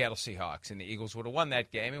Seattle Seahawks, and the Eagles would have won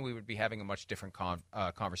that game, and we would be having a much different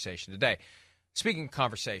conversation today. Speaking of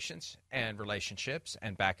conversations and relationships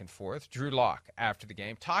and back and forth, Drew Lock, after the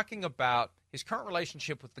game, talking about his current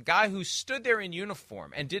relationship with the guy who stood there in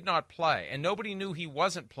uniform and did not play, and nobody knew he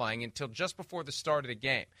wasn't playing until just before the start of the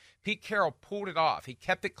game. Pete Carroll pulled it off. He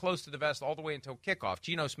kept it close to the vest all the way until kickoff.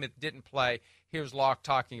 Geno Smith didn't play. Here's Lock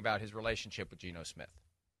talking about his relationship with Geno Smith.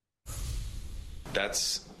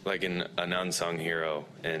 That's like an unsung hero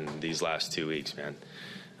in these last 2 weeks, man.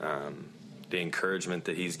 The encouragement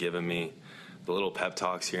that he's given me, the little pep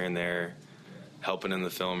talks here and there, helping in the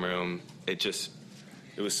film room. It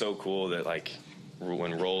was so cool that, like,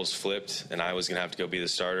 when roles flipped and I was going to have to go be the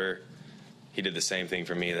starter, he did the same thing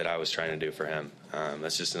for me that I was trying to do for him.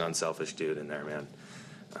 That's just an unselfish dude in there, man.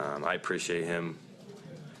 I appreciate him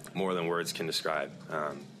more than words can describe.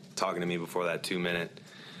 Talking to me before that 2-minute,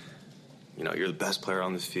 you're the best player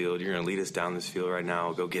on this field. You're going to lead us down this field right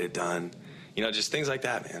now. Go get it done. Just things like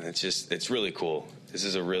that, man. It's really cool. This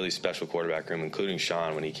is a really special quarterback room, including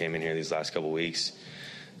Sean when he came in here these last couple weeks.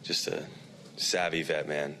 Just a savvy vet,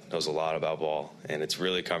 man. Knows a lot about ball, and it's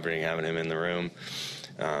really comforting having him in the room.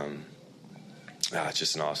 It's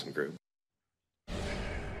just an awesome group.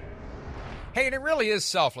 Hey, and it really is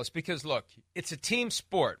selfless because, look, it's a team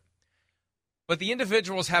sport, but the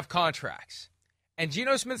individuals have contracts. And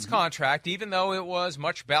Geno Smith's contract, even though it was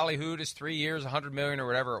much ballyhooed as 3 years, $100 million or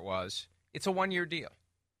whatever it was, it's a one-year deal.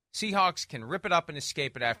 Seahawks can rip it up and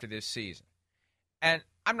escape it after this season. And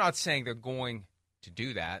I'm not saying they're going to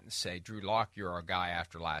do that and say, Drew Lock, you're our guy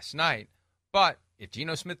after last night. But if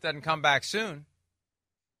Geno Smith doesn't come back soon,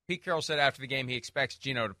 Pete Carroll said after the game he expects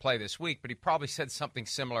Geno to play this week, but he probably said something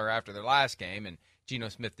similar after their last game, and Geno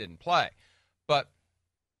Smith didn't play. But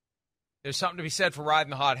there's something to be said for riding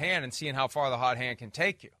the hot hand and seeing how far the hot hand can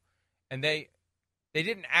take you. And they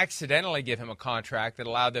didn't accidentally give him a contract that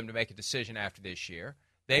allowed them to make a decision after this year.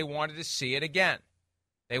 They wanted to see it again.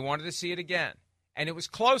 And it was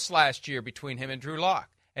close last year between him and Drew Lock.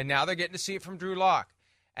 And now they're getting to see it from Drew Lock.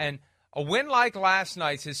 And a win like last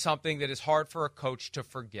night's is something that is hard for a coach to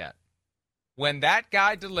forget. When that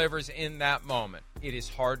guy delivers in that moment, it is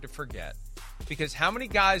hard to forget. Because how many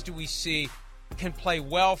guys do we see can play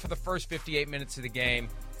well for the first 58 minutes of the game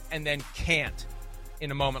and then can't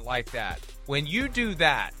in a moment like that? When you do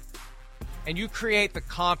that and you create the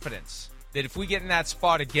confidence that if we get in that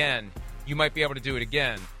spot again, you might be able to do it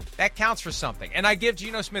again, that counts for something. And I give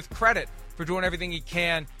Geno Smith credit for doing everything he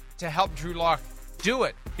can to help Drew Lock do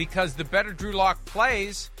it, because the better Drew Lock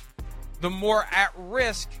plays, the more at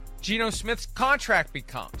risk Geno Smith's contract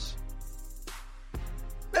becomes.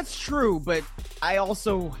 That's true, but I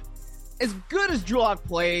also, as good as Drew Lock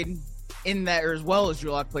played in that, or as well as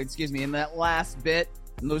Drew Lock played, in that last bit,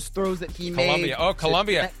 and those throws that he made.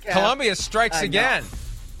 Columbia strikes again.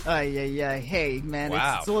 Yeah. Hey, man,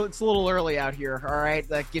 wow. It's a little early out here. All right,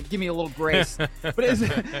 give me a little grace. But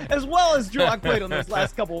as well as Drew Lock played on those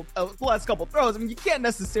last couple throws, I mean, you can't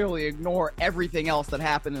necessarily ignore everything else that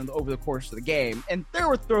happened over the course of the game. And there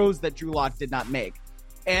were throws that Drew Lock did not make.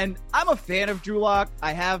 And I'm a fan of Drew Lock.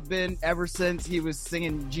 I have been ever since he was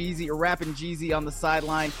singing Jeezy or rapping Jeezy on the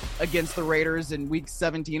sideline against the Raiders in Week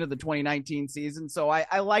 17 of the 2019 season. So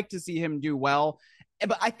I like to see him do well.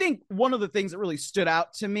 But I think one of the things that really stood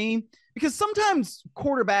out to me, because sometimes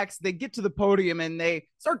quarterbacks, they get to the podium and they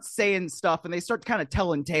start saying stuff and they start kind of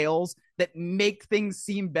telling tales that make things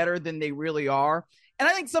seem better than they really are. And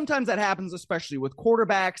I think sometimes that happens, especially with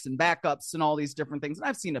quarterbacks and backups and all these different things. And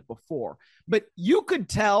I've seen it before. But you could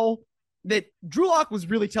tell that Drew Lock was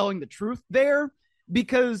really telling the truth there,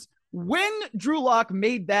 because when Drew Lock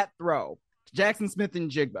made that throw to Jackson Smith and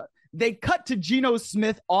Jigba, they cut to Geno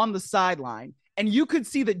Smith on the sideline. And you could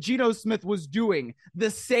see that Geno Smith was doing the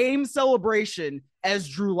same celebration as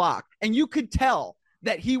Drew Lock. And you could tell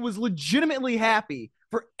that he was legitimately happy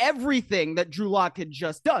for everything that Drew Lock had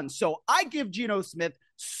just done. So I give Geno Smith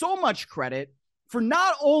so much credit for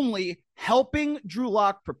not only helping Drew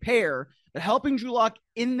Lock prepare, but helping Drew Lock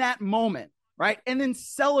in that moment, right? And then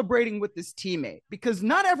celebrating with his teammate, because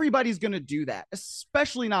not everybody's going to do that,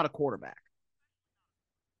 especially not a quarterback.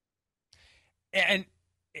 And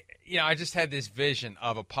I just had this vision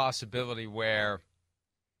of a possibility where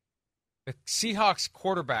the Seahawks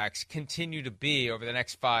quarterbacks continue to be, over the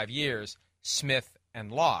next 5 years, Smith and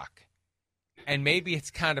Lock. And maybe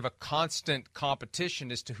it's kind of a constant competition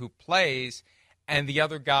as to who plays, and the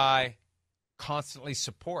other guy constantly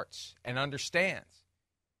supports and understands.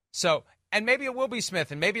 So, and maybe it will be Smith,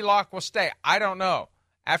 and maybe Lock will stay. I don't know.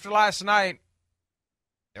 After last night,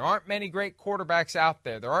 there aren't many great quarterbacks out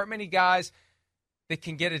there. There aren't many guys that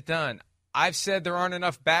can get it done. I've said there aren't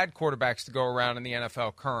enough bad quarterbacks to go around in the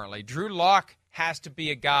NFL currently. Drew Lock has to be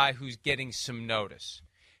a guy who's getting some notice.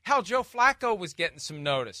 Hell, Joe Flacco was getting some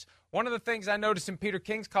notice. One of the things I noticed in Peter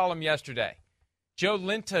King's column yesterday, Joe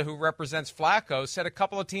Linta, who represents Flacco, said a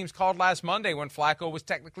couple of teams called last Monday when Flacco was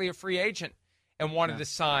technically a free agent and wanted to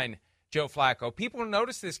sign Joe Flacco. People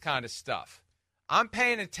notice this kind of stuff. I'm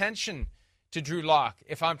paying attention to Drew Lock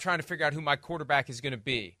if I'm trying to figure out who my quarterback is going to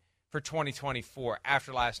be for 2024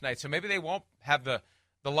 after last night. So maybe they won't have the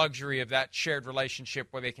luxury of that shared relationship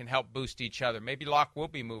where they can help boost each other. Maybe Lock will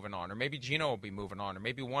be moving on, or maybe Geno will be moving on, or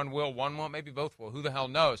maybe one will, one won't, maybe both will. Who the hell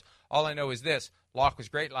knows? All I know is this: Lock was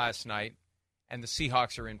great last night, and the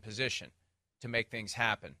Seahawks are in position to make things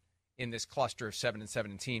happen in this cluster of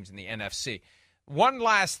 7-7 teams in the NFC. One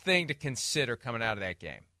last thing to consider coming out of that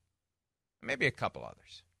game. Maybe a couple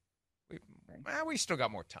others. We still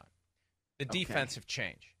got more time. The defensive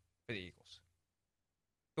change for the Eagles.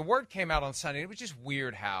 The word came out on Sunday. It was just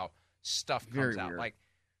weird how stuff comes out. Like,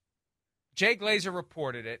 Jay Glazer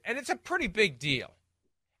reported it, and it's a pretty big deal.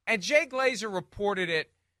 And Jay Glazer reported it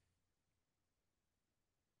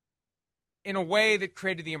in a way that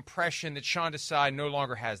created the impression that Sean Desai no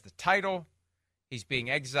longer has the title. He's being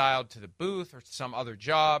exiled to the booth or to some other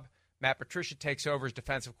job. Matt Patricia takes over as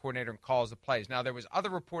defensive coordinator and calls the plays. Now, there was other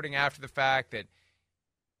reporting after the fact that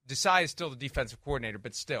Desai is still the defensive coordinator,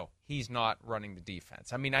 but still, he's not running the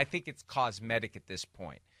defense. I mean, I think it's cosmetic at this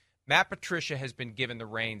point. Matt Patricia has been given the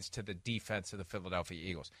reins to the defense of the Philadelphia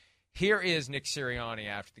Eagles. Here is Nick Sirianni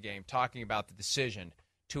after the game talking about the decision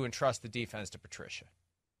to entrust the defense to Patricia.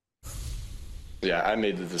 Yeah, I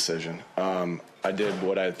made the decision. I did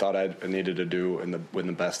what I thought I needed to do in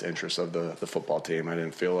the best interest of the football team. I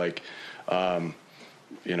didn't feel like,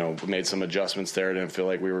 we made some adjustments there. I didn't feel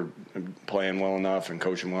like we were playing well enough and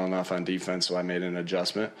coaching well enough on defense, so I made an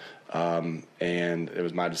adjustment. And it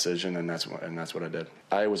was my decision, and that's what I did.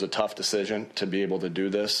 It was a tough decision to be able to do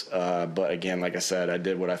this, but again, like I said, I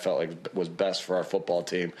did what I felt like was best for our football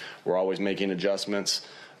team. We're always making adjustments.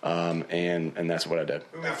 And that's what I did.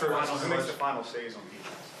 Who makes the final says on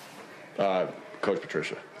defense? Coach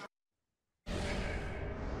Patricia.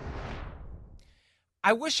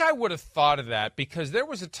 I wish I would have thought of that, because there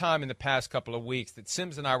was a time in the past couple of weeks that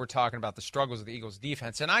Sims and I were talking about the struggles of the Eagles'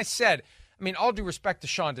 defense, and I said, all due respect to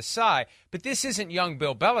Sean Desai, but this isn't young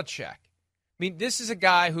Bill Belichick. This is a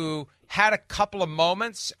guy who had a couple of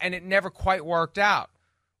moments, and it never quite worked out.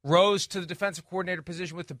 Rose to the defensive coordinator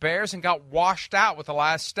position with the Bears and got washed out with the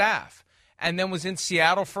last staff. And then was in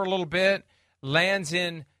Seattle for a little bit, lands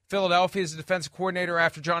in Philadelphia as the defensive coordinator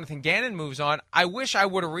after Jonathan Gannon moves on. I wish I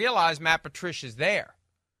would have realized Matt Patricia's there.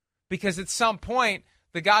 Because at some point,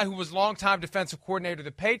 the guy who was longtime defensive coordinator of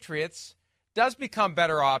the Patriots does become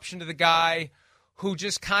better option to the guy who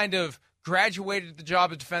just kind of graduated the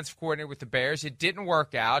job of defensive coordinator with the Bears. It didn't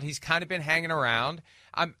work out. He's kind of been hanging around.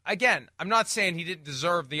 I'm not saying he didn't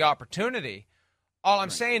deserve the opportunity. All I'm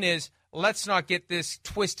saying is, let's not get this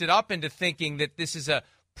twisted up into thinking that this is a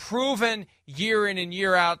proven year in and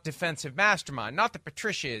year out defensive mastermind. Not that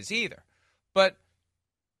Patricia is either. But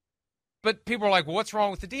people are like, well, what's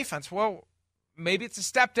wrong with the defense? Well, maybe it's a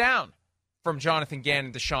step down from Jonathan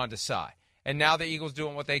Gannon to Sean Desai. And now the Eagles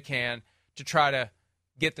doing what they can to try to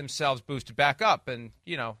get themselves boosted back up. And,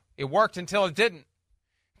 it worked until it didn't.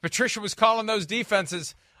 Patricia was calling those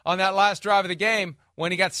defenses on that last drive of the game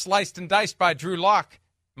when he got sliced and diced by Drew Lock,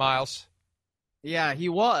 Miles. Yeah, he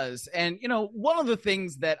was. And, one of the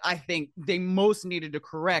things that I think they most needed to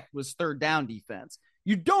correct was third down defense.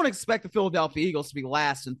 You don't expect the Philadelphia Eagles to be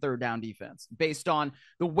last in third down defense based on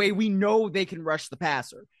the way we know they can rush the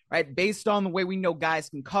passer, right? Based on the way we know guys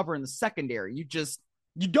can cover in the secondary.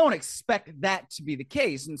 You don't expect that to be the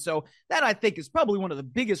case. And so that, I think, is probably one of the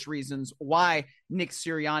biggest reasons why Nick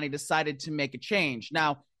Sirianni decided to make a change.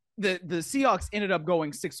 Now, the Seahawks ended up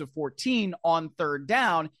going 6 of 14 on third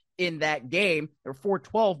down in that game. They were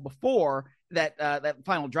 4-12 before that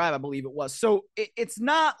final drive, I believe it was. So it's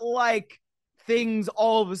not like things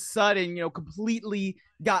all of a sudden, completely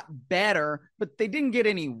got better, but they didn't get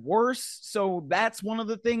any worse. So that's one of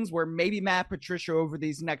the things where maybe Matt Patricia over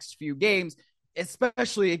these next few games,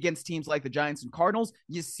 especially against teams like the Giants and Cardinals,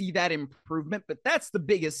 you see that improvement. But that's the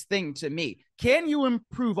biggest thing to me. Can you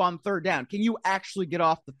improve on third down? Can you actually get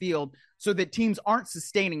off the field so that teams aren't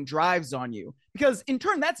sustaining drives on you? Because in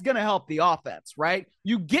turn, that's going to help the offense, right?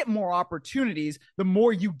 You get more opportunities the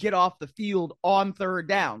more you get off the field on third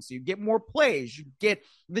down. So you get more plays. You get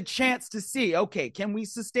the chance to see, okay, can we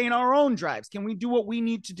sustain our own drives? Can we do what we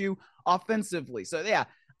need to do offensively? So, yeah,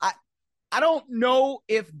 I don't know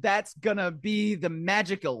if that's going to be the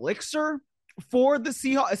magic elixir for the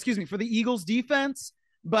for the Eagles defense,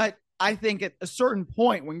 but I think at a certain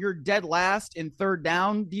point when you're dead last in third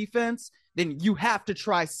down defense, then you have to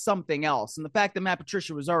try something else. And the fact that Matt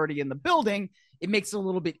Patricia was already in the building, it makes it a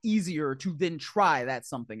little bit easier to then try that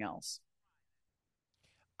something else.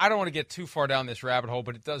 I don't want to get too far down this rabbit hole,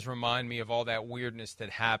 but it does remind me of all that weirdness that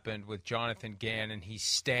happened with Jonathan Gannon. He's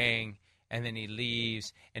staying and then he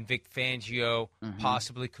leaves, and Vic Fangio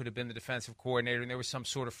possibly could have been the defensive coordinator, and there was some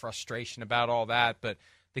sort of frustration about all that, but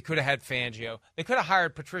they could have had Fangio. They could have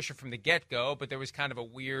hired Patricia from the get-go, but there was kind of a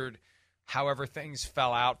weird, however things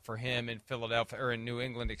fell out for him in Philadelphia, or in New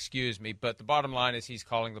England, but the bottom line is he's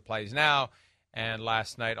calling the plays now, and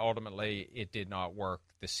last night, ultimately, it did not work.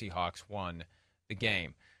 The Seahawks won the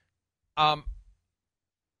game.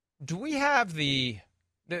 do we have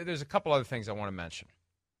there's a couple other things I want to mention.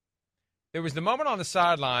 There was the moment on the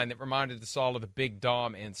sideline that reminded us all of the Big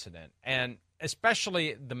Dom incident, and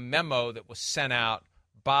especially the memo that was sent out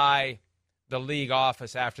by the league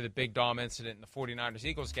office after the Big Dom incident in the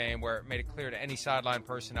 49ers-Eagles game, where it made it clear to any sideline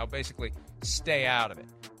personnel, basically, stay out of it.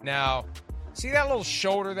 Now, see that little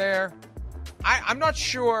shoulder there? I'm not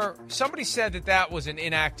sure. Somebody said that was an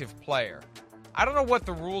inactive player. I don't know what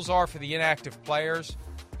the rules are for the inactive players,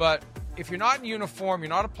 but if you're not in uniform, you're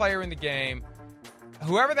not a player in the game,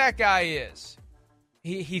 whoever that guy is,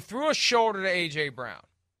 he threw a shoulder to A.J. Brown.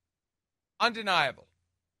 Undeniable.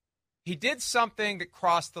 He did something that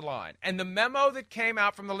crossed the line. And the memo that came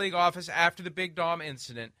out from the league office after the Big Dom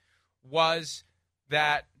incident was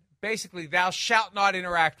that basically thou shalt not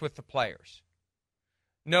interact with the players.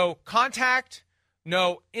 No contact,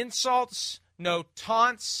 no insults, no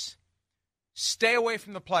taunts. Stay away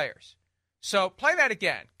from the players. So play that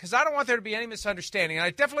again, because I don't want there to be any misunderstanding. And I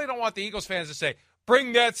definitely don't want the Eagles fans to say,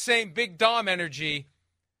 bring that same Big Dom energy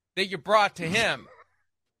that you brought to him.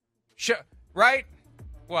 Right?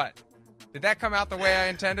 What? Did that come out the way I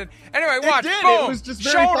intended? Anyway, watch. It did. Boom. It was just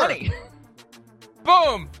very shoulder. funny.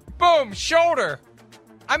 Boom. Boom. Shoulder.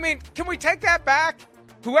 I mean, can we take that back?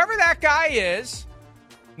 Whoever that guy is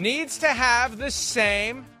needs to have the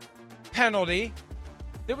same penalty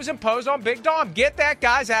that was imposed on Big Dom. Get that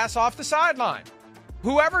guy's ass off the sideline.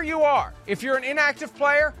 Whoever you are. If you're an inactive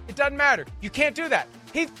player, it doesn't matter. You can't do that.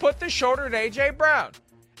 He put the shoulder at A.J. Brown.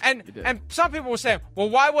 And some people were saying, well,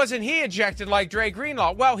 why wasn't he ejected like Dre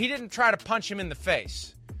Greenlaw? Well, he didn't try to punch him in the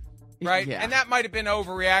face, right? Yeah. And that might have been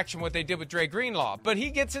overreaction, what they did with Dre Greenlaw. But he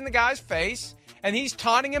gets in the guy's face, and he's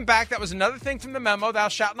taunting him back. That was another thing from the memo, thou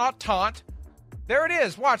shalt not taunt. There it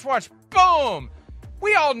is. Watch. Boom.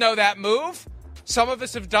 We all know that move. Some of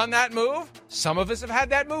us have done that move. Some of us have had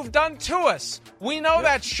that move done to us. We know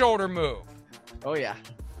that shoulder move. Oh, yeah.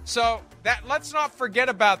 So let's not forget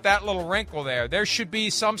about that little wrinkle there. There should be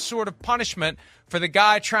some sort of punishment for the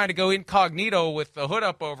guy trying to go incognito with the hood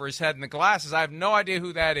up over his head and the glasses. I have no idea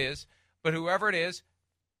who that is, but whoever it is,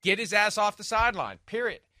 get his ass off the sideline,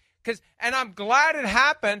 period. And I'm glad it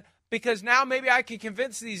happened, because now maybe I can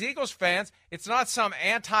convince these Eagles fans it's not some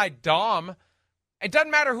anti-Dom. It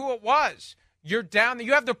doesn't matter who it was. You're down there.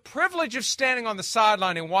 You have the privilege of standing on the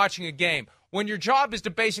sideline and watching a game when your job is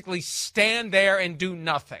to basically stand there and do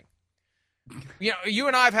nothing. You know, you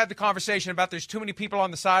and I have had the conversation about there's too many people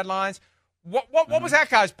on the sidelines. What was that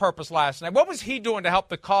guy's purpose last night? What was he doing to help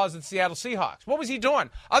the cause of the Seattle Seahawks? What was he doing?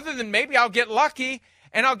 Other than maybe I'll get lucky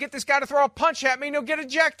and I'll get this guy to throw a punch at me and he'll get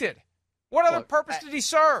ejected. What other purpose did he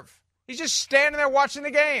serve? He's just standing there watching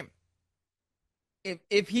the game.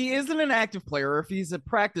 If he isn't an active player, or if he's a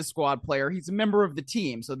practice squad player, he's a member of the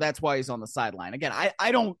team, so that's why he's on the sideline. Again,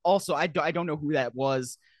 I don't know who that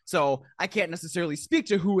was, so I can't necessarily speak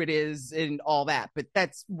to who it is and all that, but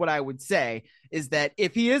that's what I would say, is that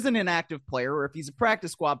if he is an inactive player, or if he's a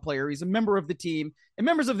practice squad player, he's a member of the team, and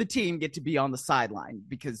members of the team get to be on the sideline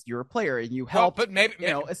because you're a player and you help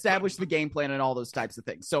establish the game plan and all those types of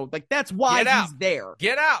things. So that's why he's there.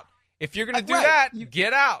 Get out. If you're going to do that,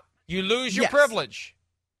 get out. You lose your privilege.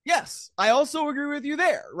 Yes, I also agree with you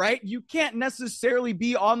there, right? You can't necessarily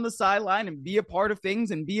be on the sideline and be a part of things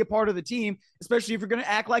and be a part of the team, especially if you're going to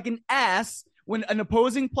act like an ass when an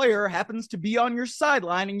opposing player happens to be on your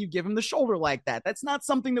sideline and you give him the shoulder like that. That's not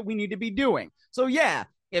something that we need to be doing. So yeah,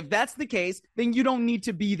 if that's the case, then you don't need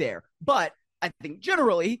to be there. But I think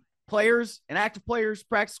generally, players and active players,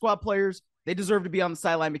 practice squad players, they deserve to be on the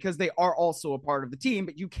sideline because they are also a part of the team.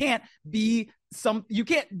 But you can't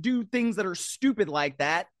do things that are stupid like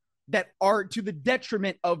that are to the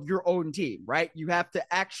detriment of your own team, right? You have to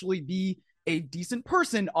actually be a decent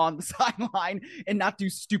person on the sideline and not do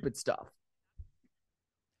stupid stuff.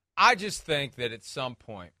 I just think that at some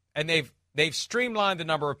point, and they've streamlined the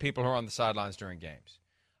number of people who are on the sidelines during games.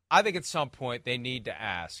 I think at some point they need to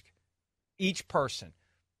ask each person,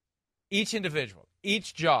 each individual,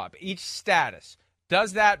 each job, each status,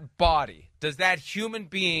 does that human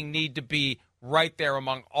being need to be right there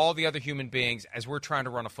among all the other human beings as we're trying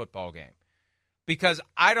to run a football game? Because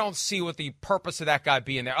I don't see what the purpose of that guy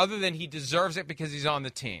being there, other than he deserves it because he's on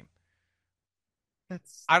the team.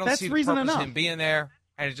 I don't see the purpose of him being there,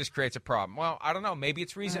 and it just creates a problem. Well, I don't know. Maybe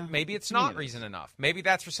it's reason. Maybe it's not reason enough. Maybe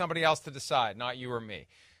that's for somebody else to decide, not you or me.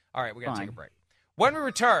 All right, we got to take a break. When we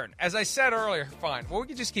return, as I said earlier, fine. Well, we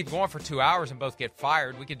could just keep going for 2 hours and both get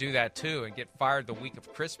fired. We could do that, too, and get fired the week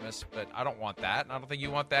of Christmas, but I don't want that, and I don't think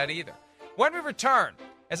you want that either. When we return,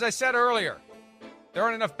 as I said earlier, there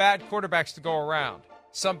aren't enough bad quarterbacks to go around.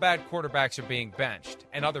 Some bad quarterbacks are being benched,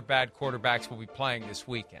 and other bad quarterbacks will be playing this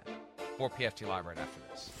weekend. More PFT Live right after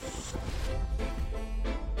this.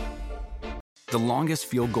 The longest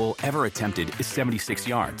field goal ever attempted is 76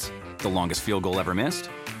 yards. The longest field goal ever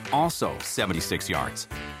missed? Also 76 yards.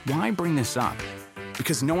 Why bring this up?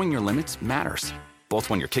 Because knowing your limits matters, both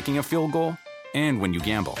when you're kicking a field goal and when you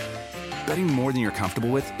gamble. Betting more than you're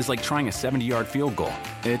comfortable with is like trying a 70-yard field goal.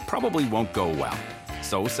 It probably won't go well.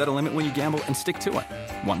 So set a limit when you gamble and stick to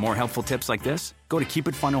it. Want more helpful tips like this? Go to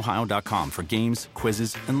keepitfunohio.com for games,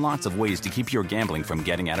 quizzes, and lots of ways to keep your gambling from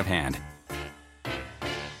getting out of hand.